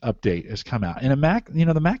Mini update has come out, and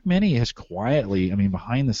the Mac Mini has quietly,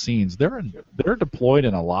 behind the scenes, they're deployed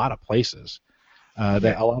in a lot of places,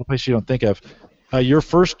 that a lot of places you don't think of. Your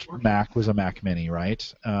first Mac was a Mac Mini, right?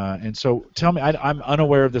 And so tell me, I'm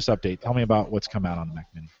unaware of this update. Tell me about what's come out on the Mac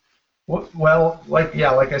Mini. Well,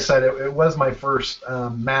 like I said, it was my first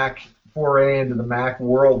Mac foray into the Mac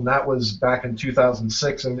world, and that was back in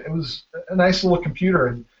 2006, and it was a nice little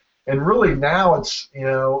computer, and really now it's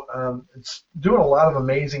it's doing a lot of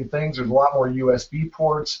amazing things. There's a lot more USB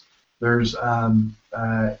ports. There's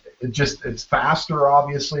it's faster,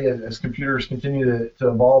 obviously, as computers continue to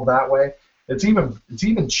evolve that way. It's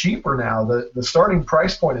even cheaper now. The starting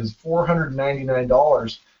price point is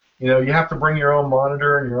 $499. You have to bring your own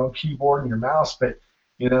monitor and your own keyboard and your mouse, but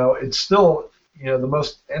it's still the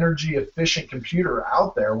most energy efficient computer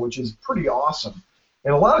out there, which is pretty awesome.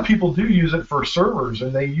 And a lot of people do use it for servers,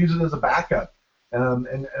 and they use it as a backup.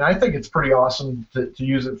 And I think it's pretty awesome to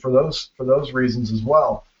use it for those reasons as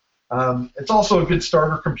well. It's also a good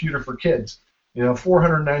starter computer for kids.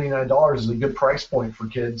 $499 is a good price point for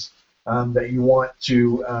kids that you want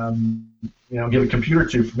to give a computer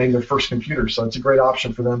to for maybe their first computer. So it's a great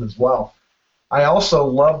option for them as well. I also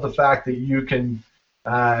love the fact that you can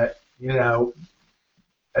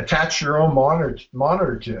attach your own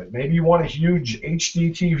monitor to it. Maybe you want a huge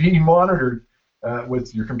HD TV monitor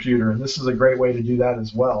with your computer, and this is a great way to do that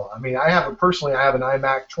as well. I have an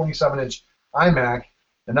iMac, 27-inch iMac,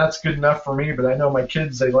 and that's good enough for me, but I know my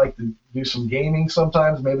kids, they like to do some gaming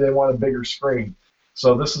sometimes. Maybe they want a bigger screen.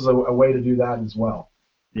 So this is a way to do that as well.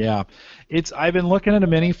 Yeah, I've been looking at a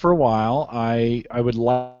Mini for a while. I would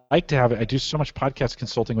like to have it. I do so much podcast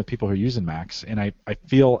consulting with people who are using Macs, and I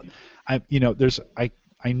feel I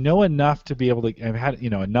know enough to be able to. I've had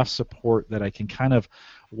enough support that I can kind of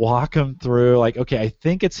walk them through. Like, okay, I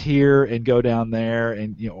think it's here, and go down there,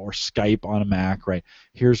 and or Skype on a Mac, right?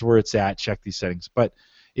 Here's where it's at. Check these settings. But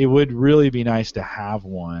it would really be nice to have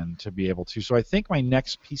one to be able to. So I think my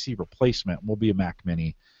next PC replacement will be a Mac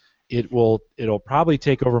Mini. It'll probably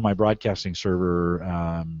take over my broadcasting server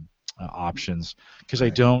options, because I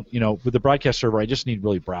don't, with the broadcast server, I just need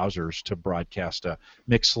really browsers to broadcast a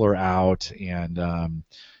Mixler out and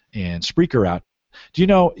Spreaker out. Do you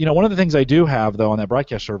know one of the things I do have though on that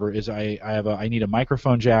broadcast server is I need a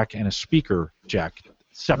microphone jack and a speaker jack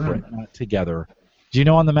separate, not together. Do you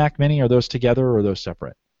know on the Mac Mini, are those together or are those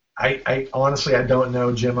separate? I honestly, I don't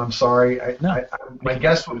know, Jim. I'm sorry. My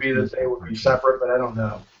guess would be that they would be separate, but I don't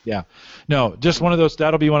know. Yeah, no, just one of those.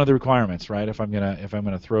 That'll be one of the requirements, right? If I'm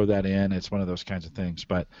gonna throw that in, it's one of those kinds of things.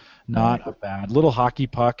 But not a bad little hockey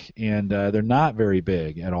puck, and they're not very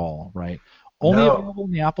big at all, right? Only available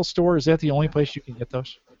in the Apple Store. Is that the only place you can get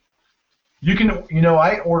those? You can.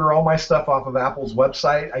 I order all my stuff off of Apple's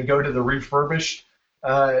website. I go to the refurbished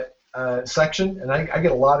section, and I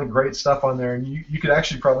get a lot of great stuff on there. And you could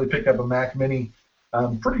actually probably pick up a Mac Mini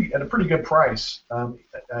at a pretty good price. A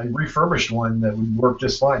refurbished one that would work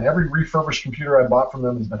just fine. Every refurbished computer I bought from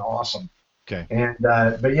them has been awesome. Okay. And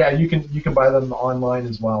but yeah, you can buy them online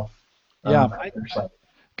as well. Yeah.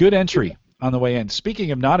 Good entry on the way in.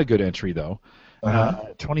 Speaking of not a good entry though,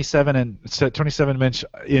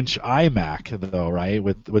 27-inch iMac though, right?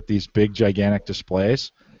 With these big gigantic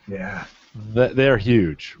displays. Yeah. They're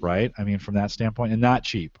huge, right? I mean, from that standpoint, and not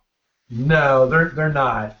cheap. No, they're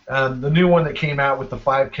not. The new one that came out with the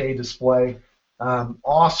 5K display,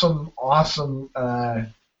 awesome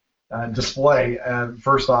display.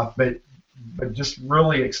 First off, but just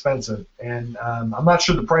really expensive. And I'm not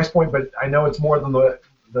sure the price point, but I know it's more than the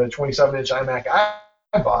 27-inch iMac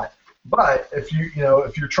I bought. But if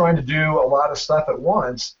you're trying to do a lot of stuff at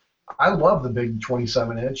once, I love the big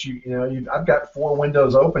 27-inch. I've got 4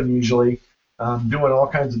 windows open usually, doing all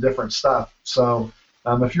kinds of different stuff. So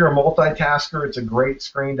if you're a multitasker, it's a great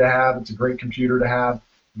screen to have. It's a great computer to have.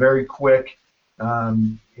 Very quick.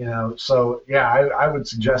 So yeah, I would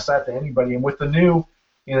suggest that to anybody. And with the new,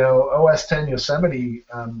 OS 10 Yosemite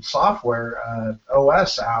software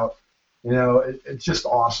OS out, it's just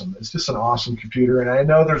awesome. It's just an awesome computer. And I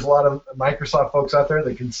know there's a lot of Microsoft folks out there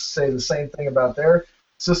that can say the same thing about their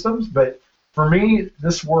systems, but for me,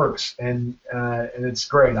 this works, and it's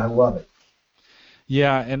great. I love it.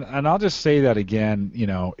 Yeah, and I'll just say that again,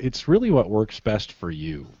 it's really what works best for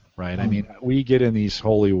you, right? I mean, we get in these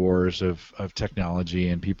holy wars of technology,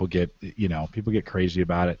 and people get crazy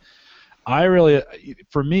about it.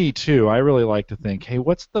 For me too, I really like to think, hey,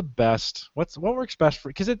 what works best for?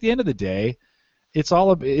 Because at the end of the day, it's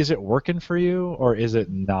all about, is it working for you or is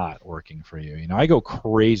it not working for you? I go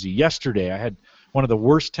crazy. Yesterday, I had one of the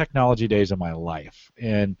worst technology days of my life,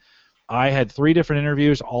 and I had 3 different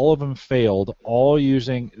interviews. All of them failed. All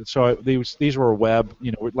using these were web,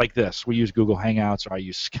 like this. We use Google Hangouts, or I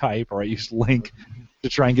use Skype, or I use Link to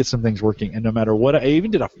try and get some things working. And no matter what, I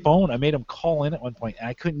even did a phone. I made them call in at one point, and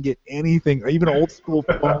I couldn't get anything. Even an old school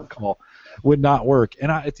phone call would not work.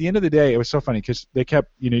 And at the end of the day, it was so funny because they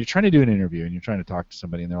kept, you're trying to do an interview and you're trying to talk to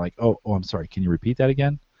somebody, and they're like, oh, I'm sorry, can you repeat that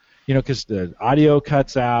again? Because the audio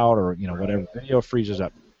cuts out, or whatever, video freezes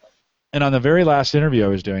up. And on the very last interview I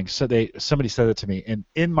was doing, somebody said it to me, and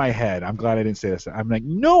in my head, I'm glad I didn't say this. I'm like,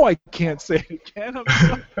 no, I can't say it again.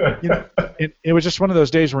 It was just one of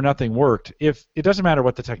those days where nothing worked. If it doesn't matter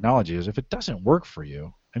what the technology is, if it doesn't work for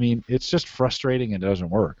you, I mean, it's just frustrating and it doesn't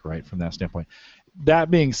work, right? From that standpoint. That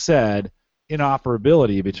being said,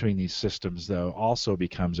 interoperability between these systems, though, also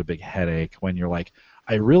becomes a big headache when you're like,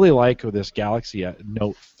 I really like this Galaxy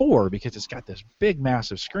Note 4 because it's got this big,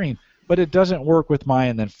 massive screen, but it doesn't work with mine,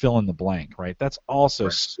 and then fill in the blank, right? That's also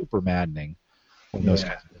super maddening when those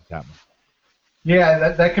kinds of things happen. Yeah,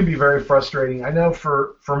 that can be very frustrating. I know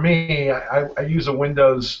for me, I use a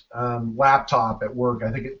Windows laptop at work.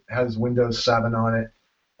 I think it has Windows 7 on it.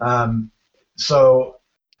 So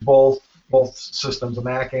both systems, a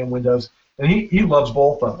Mac and Windows, and he loves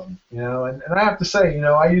both of them. And I have to say,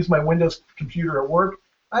 I use my Windows computer at work.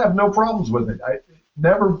 I have no problems with it. It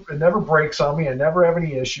never breaks on me. I never have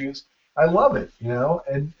any issues. I love it,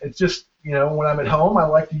 and it's just, when I'm at home, I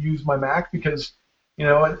like to use my Mac because,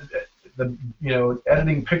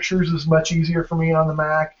 editing pictures is much easier for me on the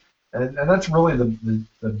Mac, and that's really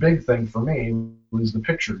the big thing for me was the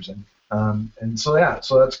pictures, and so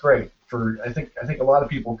that's great. I think a lot of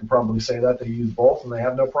people can probably say that they use both and they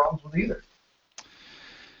have no problems with either.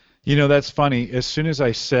 That's funny. As soon as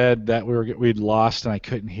I said that we'd lost and I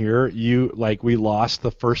couldn't hear you, we lost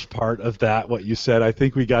the first part of that. What you said, I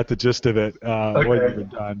think we got the gist of it. Okay. What you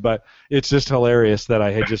had done, but it's just hilarious that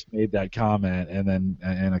I had just made that comment,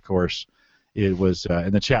 and of course, it was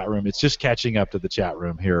in the chat room. It's just catching up to the chat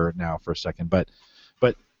room here now for a second. But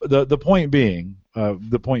the point being,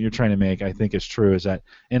 the point you're trying to make, I think is true. Is that,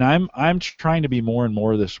 and I'm trying to be more and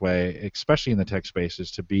more this way, especially in the tech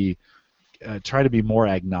spaces, to be. Try to be more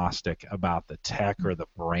agnostic about the tech or the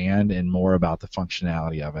brand and more about the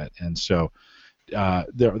functionality of it. And so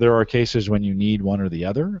there are cases when you need one or the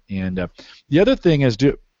other. And the other thing is,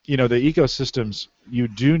 the ecosystems, you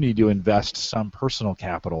do need to invest some personal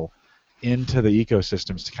capital into the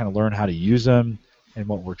ecosystems to kind of learn how to use them and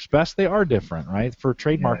what works best. They are different, right? For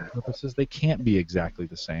trademark purposes, they can't be exactly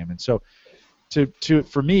the same. And so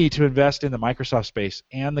for me to invest in the Microsoft space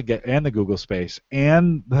and the Google space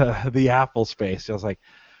and the Apple space, I was like,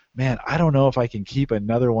 man, I don't know if I can keep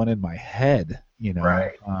another one in my head,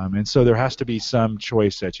 Right. And so there has to be some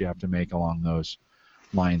choice that you have to make along those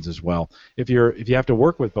lines as well. If you have to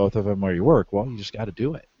work with both of them where you work, well, you just got to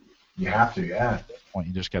do it. You have to, yeah. At that point,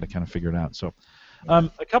 you just got to kind of figure it out. So, a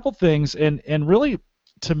couple things, and really,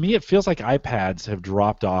 to me, it feels like iPads have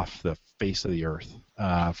dropped off the face of the earth.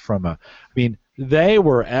 They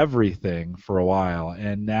were everything for a while,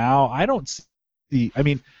 and now I don't see. I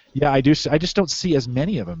do. I just don't see as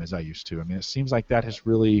many of them as I used to. It seems like that has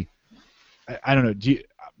really. I don't know.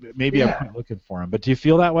 Maybe I'm not looking for them, but do you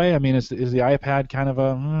feel that way? Is the iPad kind of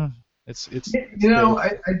a? It's.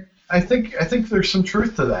 I think there's some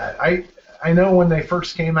truth to that. I know when they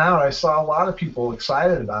first came out, I saw a lot of people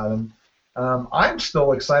excited about them. I'm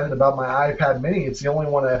still excited about my iPad Mini. It's the only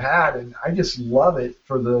one I've had, and I just love it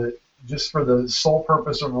for the sole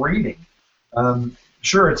purpose of reading.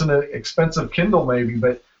 Sure, it's an expensive Kindle maybe,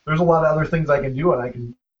 but there's a lot of other things I can do, and I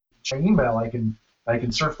can check email, I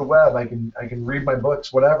can surf the web, I can read my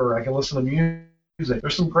books, whatever. I can listen to music.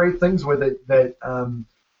 There's some great things with it that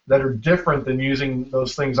are different than using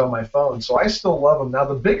those things on my phone. So I still love them. Now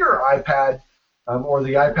the bigger iPad or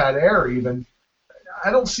the iPad Air even, I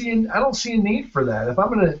don't see a need for that. If I'm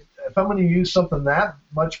gonna use something that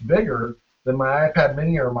much bigger than my iPad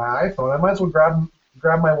Mini or my iPhone, I might as well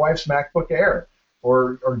grab my wife's MacBook Air,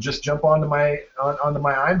 or just jump onto my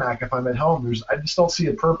iMac if I'm at home. I just don't see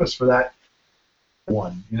a purpose for that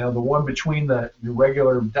one. The one between the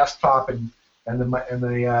regular desktop and the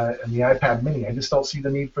iPad Mini. I just don't see the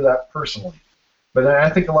need for that personally. But I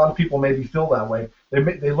think a lot of people maybe feel that way.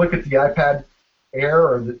 They look at the iPad Air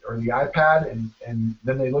or the iPad, and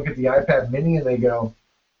then they look at the iPad Mini and they go,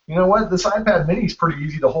 you know what, this iPad Mini is pretty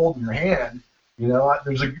easy to hold in your hand.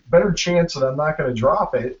 There's a better chance that I'm not going to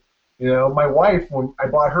drop it. My wife, when I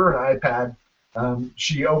bought her an iPad,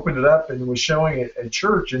 she opened it up and was showing it at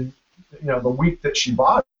church, and the week that she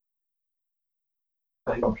bought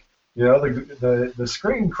it, the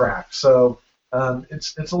screen cracked. So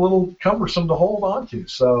it's a little cumbersome to hold on to.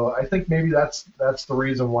 So I think maybe that's the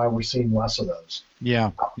reason why we're seeing less of those.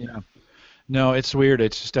 Yeah. No, it's weird.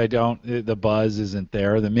 It's just the buzz isn't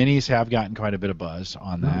there. The minis have gotten quite a bit of buzz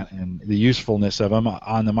on that, and the usefulness of them.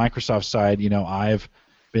 On the Microsoft side, I've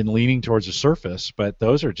been leaning towards the Surface, but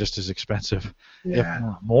those are just as expensive, if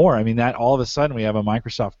not more. I mean, that all of a sudden we have a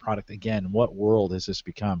Microsoft product again. What world has this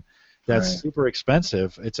become? That's super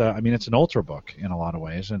expensive. It's an Ultrabook in a lot of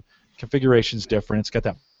ways, and configuration's different. It's got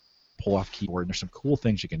that pull-off keyboard, and there's some cool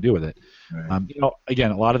things you can do with it.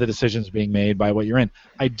 Again, a lot of the decisions being made by what you're in.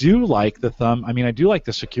 I do like the I do like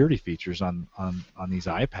the security features on these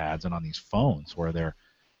iPads and on these phones, where they're,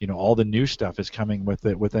 all the new stuff is coming with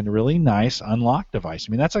it with a really nice unlock device.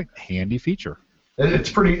 I mean, that's a handy feature. It's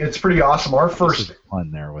pretty awesome. Our first this is fun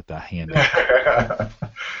there with the handy. I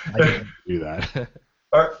can do that.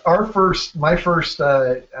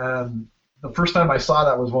 The first time I saw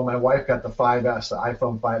that was when my wife got the 5S, the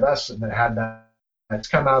iPhone 5S, and it had that. It's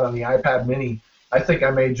come out on the iPad Mini. I think I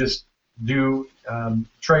may just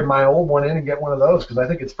trade my old one in and get one of those, because I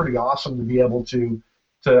think it's pretty awesome to be able to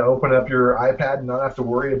open up your iPad and not have to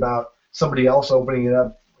worry about somebody else opening it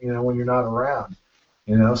up, when you're not around.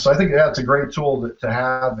 So I think it's a great tool to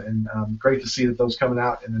have, and great to see that those coming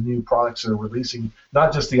out and the new products that are releasing,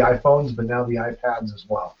 not just the iPhones, but now the iPads as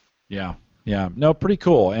well. Yeah. No, pretty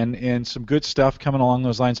cool, and some good stuff coming along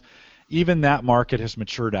those lines. Even that market has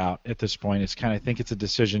matured out at this point. I think it's a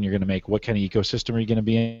decision you're going to make. What kind of ecosystem are you going to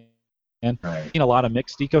be in? Right. I've seen a lot of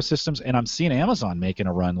mixed ecosystems, and I'm seeing Amazon making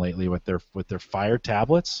a run lately with their Fire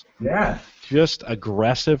tablets. Yeah. Just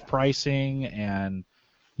aggressive pricing, and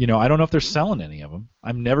I don't know if they're selling any of them.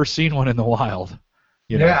 I've never seen one in the wild.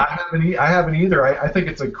 Yeah, I haven't either. I think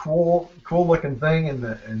it's a cool looking thing,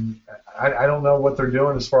 and I don't know what they're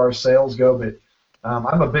doing as far as sales go, but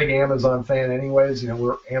I'm a big Amazon fan anyways.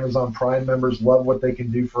 We're Amazon Prime members, love what they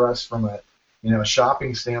can do for us from a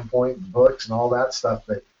shopping standpoint, books and all that stuff.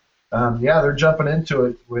 But they're jumping into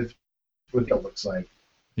it with what it looks like.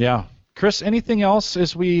 Yeah. Chris, anything else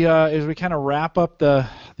as we kind of wrap up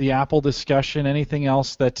the Apple discussion? Anything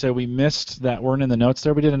else that we missed that weren't in the notes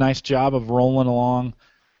there? We did a nice job of rolling along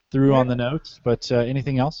through on the notes, but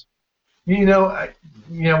anything else? We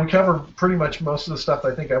covered pretty much most of the stuff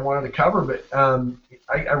I think I wanted to cover, but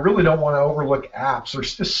I really don't want to overlook apps.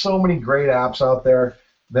 There's just so many great apps out there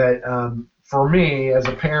that, for me as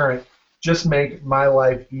a parent, just make my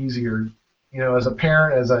life easier. As a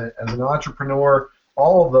parent, as an entrepreneur,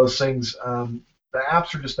 all of those things, the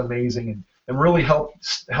apps are just amazing and really help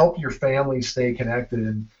your family stay connected.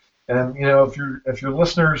 And if your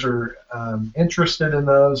listeners are interested in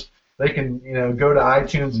those, they can go to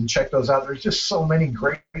iTunes and check those out. There's just so many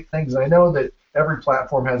great things. I know that every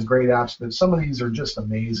platform has great apps, but some of these are just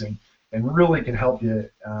amazing and really can help you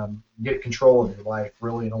get control of your life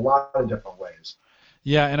really in a lot of different ways.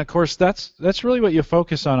 Yeah, and of course that's really what you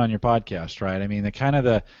focus on your podcast, right? I mean,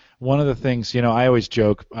 one of the things, I always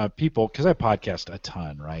joke, people, because I podcast a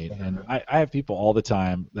ton, right? And I have people all the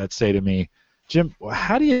time that say to me, Jim,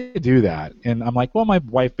 how do you do that? And I'm like, well, my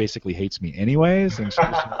wife basically hates me anyways, and she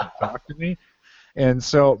just doesn't talk to me. And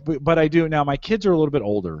so, but I do now. My kids are a little bit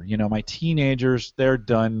older. My teenagers, they're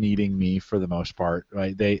done needing me for the most part,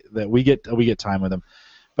 right? We get time with them.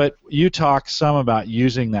 But you talk some about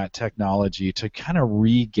using that technology to kind of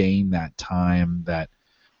regain that time that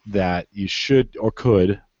that you should or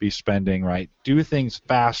could be spending, right? Do things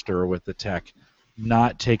faster with the tech,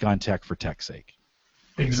 not take on tech for tech's sake.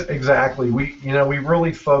 Exactly. We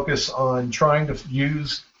really focus on trying to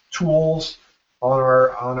use tools on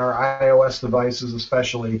our iOS devices,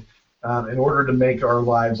 especially, in order to make our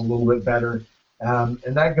lives a little bit better.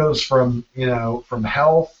 And that goes from from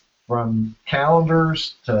health, from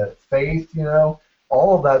calendars to faith.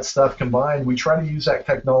 All of that stuff combined. We try to use that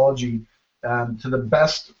technology to the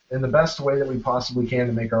best way that we possibly can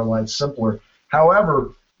to make our lives simpler.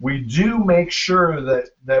 However, we do make sure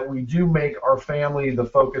that we do make our family the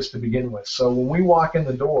focus to begin with. So when we walk in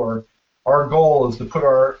the door, our goal is to put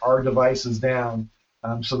our devices down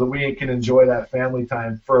so that we can enjoy that family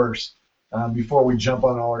time first before we jump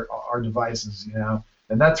on our devices,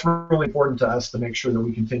 And that's really important to us to make sure that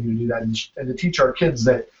we continue to do that and to teach our kids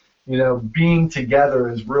that, being together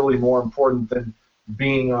is really more important than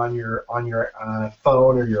being on your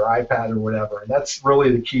phone or your iPad or whatever. And that's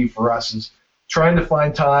really the key for us, is trying to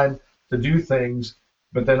find time to do things,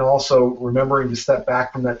 but then also remembering to step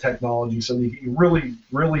back from that technology so that you can really,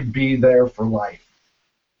 really be there for life.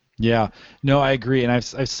 Yeah, no, I agree, and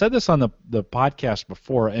I've said this on the podcast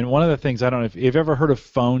before. And one of the things, I don't know if you've ever heard of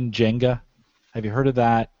phone Jenga. Have you heard of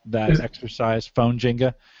that exercise, phone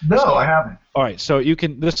Jenga? No, so, I haven't. All right, so you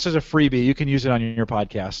can. This is a freebie. You can use it on your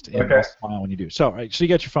podcast, and I'll smile when you do. So, all right, so you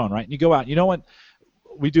get your phone, right? And you go out. You know what?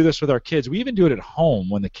 We do this with our kids. We even do it at home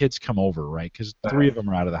when the kids come over, right? Because 3 of them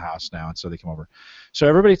are out of the house now, and so they come over. So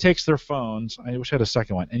everybody takes their phones. I wish I had a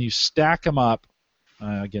second one. And you stack them up.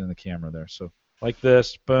 Again, in the camera there. So like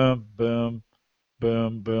this, boom, boom,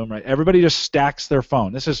 boom, boom, right? Everybody just stacks their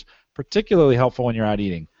phone. This is particularly helpful when you're out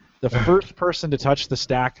eating. The first person to touch the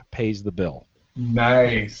stack pays the bill.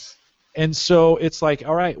 Nice. And so it's like,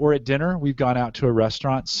 all right, we're at dinner. We've gone out to a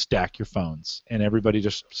restaurant. Stack your phones. And everybody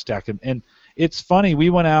just stack them. And it's funny.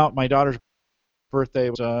 We went out. My daughter's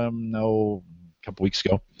birthday was a couple weeks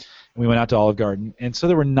ago. And we went out to Olive Garden. And so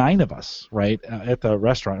there were 9 of us, right, at the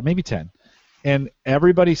restaurant, maybe 10. And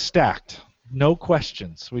everybody stacked. No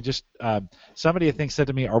questions. We just somebody I think said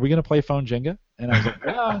to me, "Are we going to play phone Jenga?" And I was like,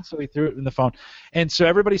 "Yeah." So we threw it in the phone, and so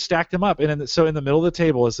everybody stacked them up. And so in the middle of the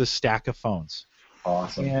table is this stack of phones.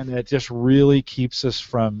 Awesome. And it just really keeps us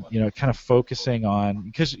from kind of focusing on,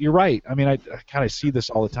 because you're right. I mean, I kind of see this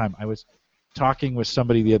all the time. I was talking with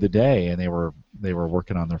somebody the other day, and they were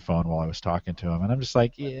working on their phone while I was talking to them, and I'm just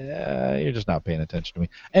like, yeah, you're just not paying attention to me.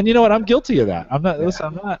 And you know what? I'm guilty of that. I'm not. Yeah. Listen,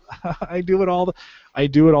 I'm not. I do it all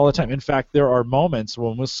the time. In fact, there are moments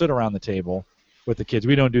when we'll sit around the table with the kids.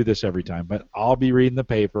 We don't do this every time, but I'll be reading the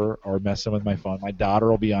paper or messing with my phone. My daughter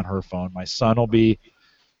will be on her phone. My son will be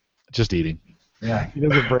just eating. Yeah. He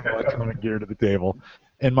doesn't bring much gear to the table.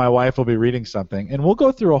 And my wife will be reading something, and we'll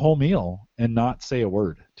go through a whole meal and not say a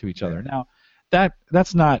word to each other. Now,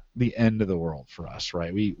 that's not the end of the world for us,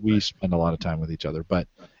 right? We spend a lot of time with each other, but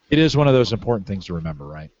it is one of those important things to remember,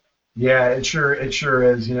 right? Yeah, it sure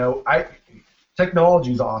is.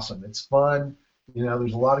 Technology is awesome. It's fun.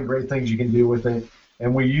 There's a lot of great things you can do with it,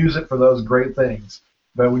 and we use it for those great things.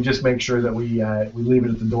 But we just make sure that we leave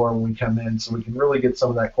it at the door when we come in, so we can really get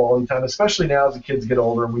some of that quality time, especially now as the kids get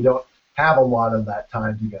older and we don't have a lot of that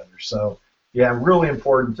time together. So, yeah, really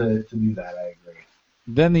important to do that. I agree.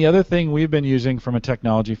 Then the other thing we've been using from a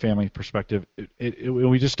technology family perspective,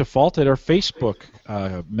 we just defaulted our Facebook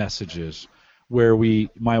messages, where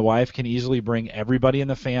my wife can easily bring everybody in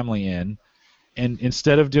the family in, and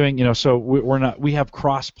instead of doing, so we have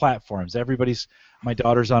cross platforms. My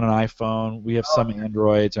daughter's on an iPhone. We have some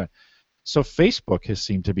Androids. So Facebook has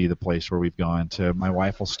seemed to be the place where we've gone to. My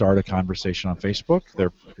wife will start a conversation on Facebook.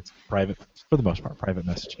 It's private, for the most part, private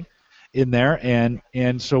messaging in there,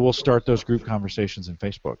 and so we'll start those group conversations in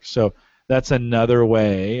Facebook. So that's another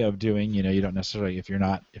way of doing, you don't necessarily, if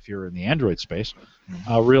you're in the Android space,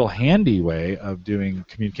 a real handy way of doing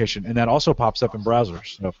communication. And that also pops up in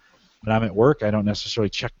browsers. So when I'm at work, I don't necessarily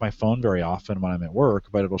check my phone very often when I'm at work,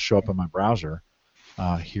 but it'll show up in my browser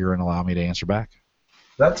here and allow me to answer back.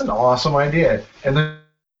 That's an awesome idea. And then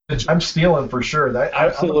I'm stealing for sure.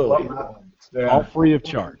 Absolutely. I love that. Yeah. All free of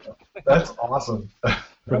charge. That's awesome.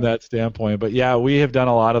 From that standpoint. But yeah, we have done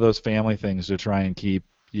a lot of those family things to try and keep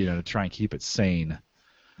it sane.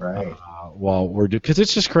 Right. While we're because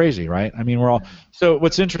it's just crazy, right? I mean, we're all. So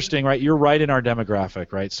what's interesting, right? You're right in our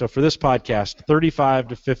demographic, right? So for this podcast, 35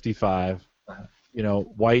 to 55,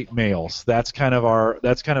 white males. That's kind of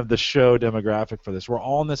the show demographic for this. We're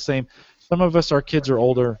all in the same. Some of us, our kids are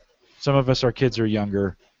older. Some of us, our kids are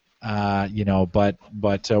younger. But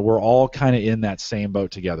we're all kind of in that same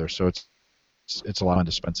boat together. So it's a lot of fun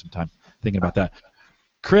to spend some time thinking about that.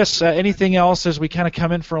 Chris, anything else as we kind of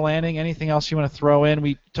come in for a landing? Anything else you want to throw in?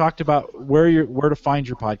 We talked about where to find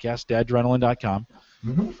your podcast, dadrenalin.com.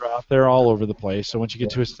 We're out there all over the place. So once you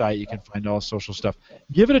get to a site, you can find all the social stuff.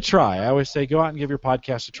 Give it a try. I always say go out and give your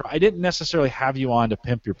podcast a try. I didn't necessarily have you on to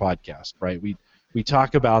pimp your podcast, right? We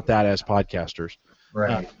talk about that as podcasters.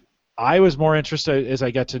 Right. I was more interested as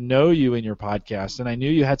I got to know you in your podcast, and I knew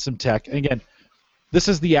you had some tech. And again, this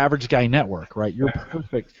is the Average Guy Network, right? You're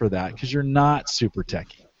perfect for that because you're not super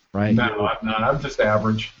techy, right? No, I'm not. I'm just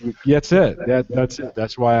average. That's it. That's it.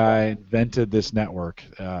 That's why I invented this network.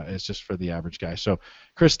 It's just for the average guy. So,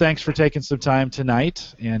 Chris, thanks for taking some time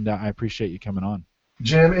tonight, and I appreciate you coming on.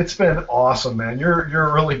 Jim, it's been awesome, man. You're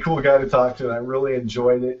a really cool guy to talk to, and I really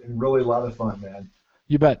enjoyed it, and really a lot of fun, man.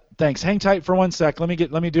 You bet. Thanks. Hang tight for 1 sec. Let me do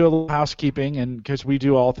a little housekeeping, and because we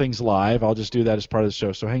do all things live, I'll just do that as part of the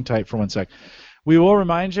show. So hang tight for 1 sec. We will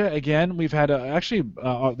remind you again. We've had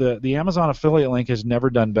the Amazon affiliate link has never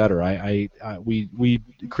done better.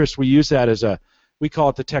 Chris, we use that we call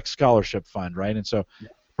it the Tech Scholarship Fund, right? And so,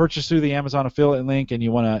 purchase through the Amazon affiliate link, and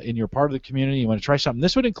you're part of the community. You want to try something.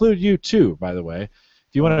 This would include you too, by the way.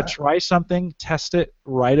 If you want to try something, test it,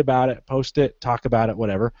 write about it, post it, talk about it,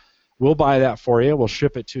 whatever. We'll buy that for you. We'll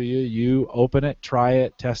ship it to you. You open it, try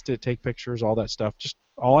it, test it, take pictures, all that stuff. Just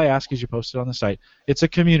all I ask is you post it on the site. It's a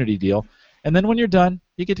community deal. And then when you're done,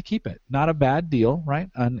 you get to keep it. Not a bad deal, right?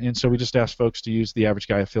 And so we just ask folks to use the Average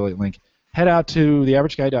Guy affiliate link. Head out to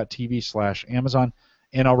theaverageguy.tv/Amazon,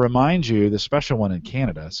 and I'll remind you the special one in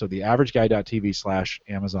Canada. So the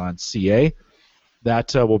averageguy.tv/AmazonCA.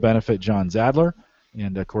 That will benefit John Zadler.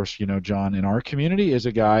 And, of course, John in our community is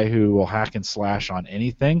a guy who will hack and slash on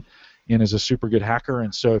anything and is a super good hacker.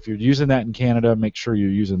 And so if you're using that in Canada, make sure you're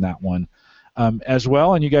using that one as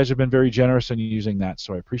well, and you guys have been very generous in using that,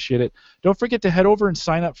 so I appreciate it. Don't forget to head over and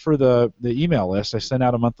sign up for the email list. I send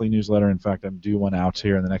out a monthly newsletter. In fact, I'm due one out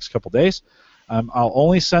here in the next couple days. I'll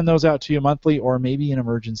only send those out to you monthly or maybe in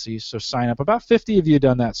emergencies, so sign up. About 50 of you have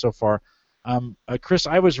done that so far. Chris,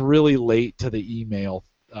 I was really late to the email.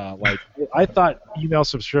 I thought email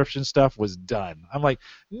subscription stuff was done. I'm like,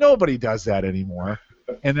 nobody does that anymore.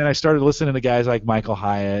 And then I started listening to guys like Michael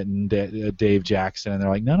Hyatt and Dave Jackson, and they're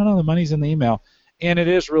like, no, the money's in the email. And it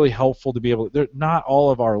is really helpful to be able to, not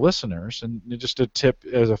all of our listeners, and just a tip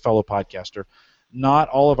as a fellow podcaster, not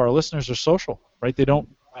all of our listeners are social, right? They don't,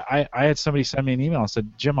 I had somebody send me an email and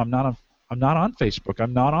said, Jim, I'm not on Facebook,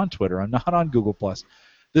 I'm not on Twitter, I'm not on Google+.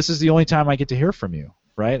 This is the only time I get to hear from you,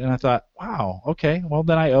 right? And I thought, wow, okay, well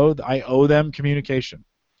then I owe them communication.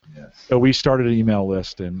 Yes. So we started an email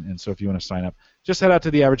list, and so if you want to sign up, just head out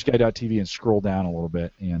to theaverageguy.tv and scroll down a little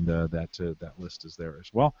bit, and that list is there as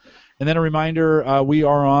well. And then a reminder, I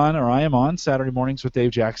am on Saturday mornings with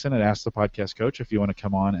Dave Jackson at Ask the Podcast Coach. If you want to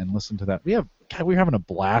come on and listen to that, we're having a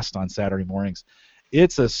blast on Saturday mornings.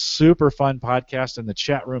 It's a super fun podcast, and the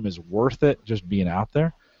chat room is worth it just being out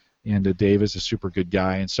there. And Dave is a super good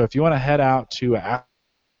guy, and so if you want to head out to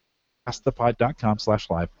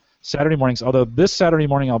askthepod.com/live. Saturday mornings, although this Saturday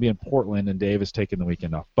morning I'll be in Portland and Dave is taking the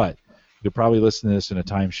weekend off, but you'll probably listen to this in a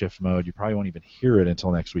time shift mode. You probably won't even hear it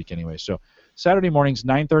until next week anyway. So Saturday mornings,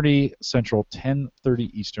 9:30 Central,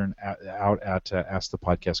 10:30 Eastern, out at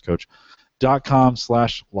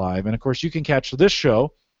askthepodcastcoach.com/live. And, of course, you can catch this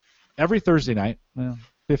show every Thursday night,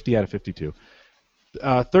 50 out of 52.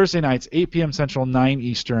 Thursday nights, 8 p.m. Central, 9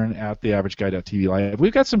 Eastern at theaverageguy.tv live.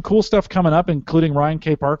 We've got some cool stuff coming up, including Ryan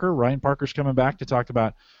K. Parker. Ryan Parker's coming back to talk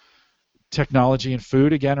about technology and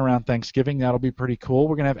food again around Thanksgiving. That'll be pretty cool.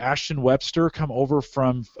 We're going to have Ashton Webster come over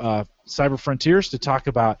from Cyber Frontiers to talk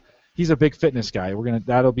about. He's a big fitness guy.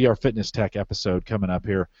 That'll be our fitness tech episode coming up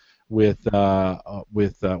here with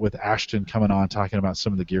Ashton coming on talking about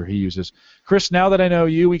some of the gear he uses. Chris, now that I know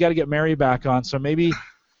you, we got to get Mary back on. So maybe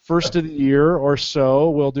first of the year or so,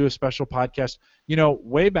 we'll do a special podcast.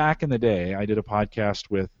 Way back in the day, I did a podcast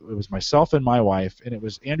it was myself and my wife, and it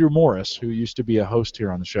was Andrew Morris, who used to be a host here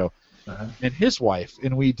on the show. And his wife,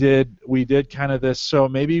 and we did kind of this. So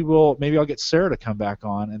maybe I'll get Sarah to come back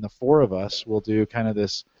on, and the four of us will do kind of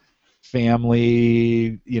this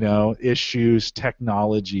family, issues,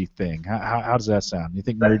 technology thing. How does that sound? You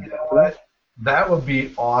think Mary? That would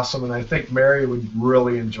be awesome, and I think Mary would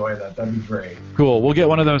really enjoy that. That'd be great. Cool. We'll get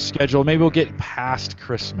one of those scheduled. Maybe we'll get past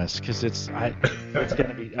Christmas because it's got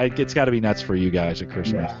to be nuts for you guys at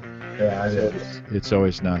Christmas. Yeah, it is. It's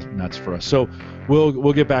always nuts for us. So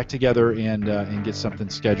we'll get back together and get something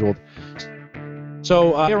scheduled.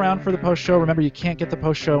 So be around for the post show. Remember, you can't get the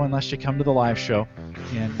post show unless you come to the live show,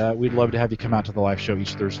 and we'd love to have you come out to the live show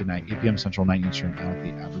each Thursday night, 8 p.m. Central, 9 Eastern, out at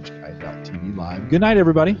the AverageGuy.tv live. Good night,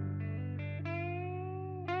 everybody.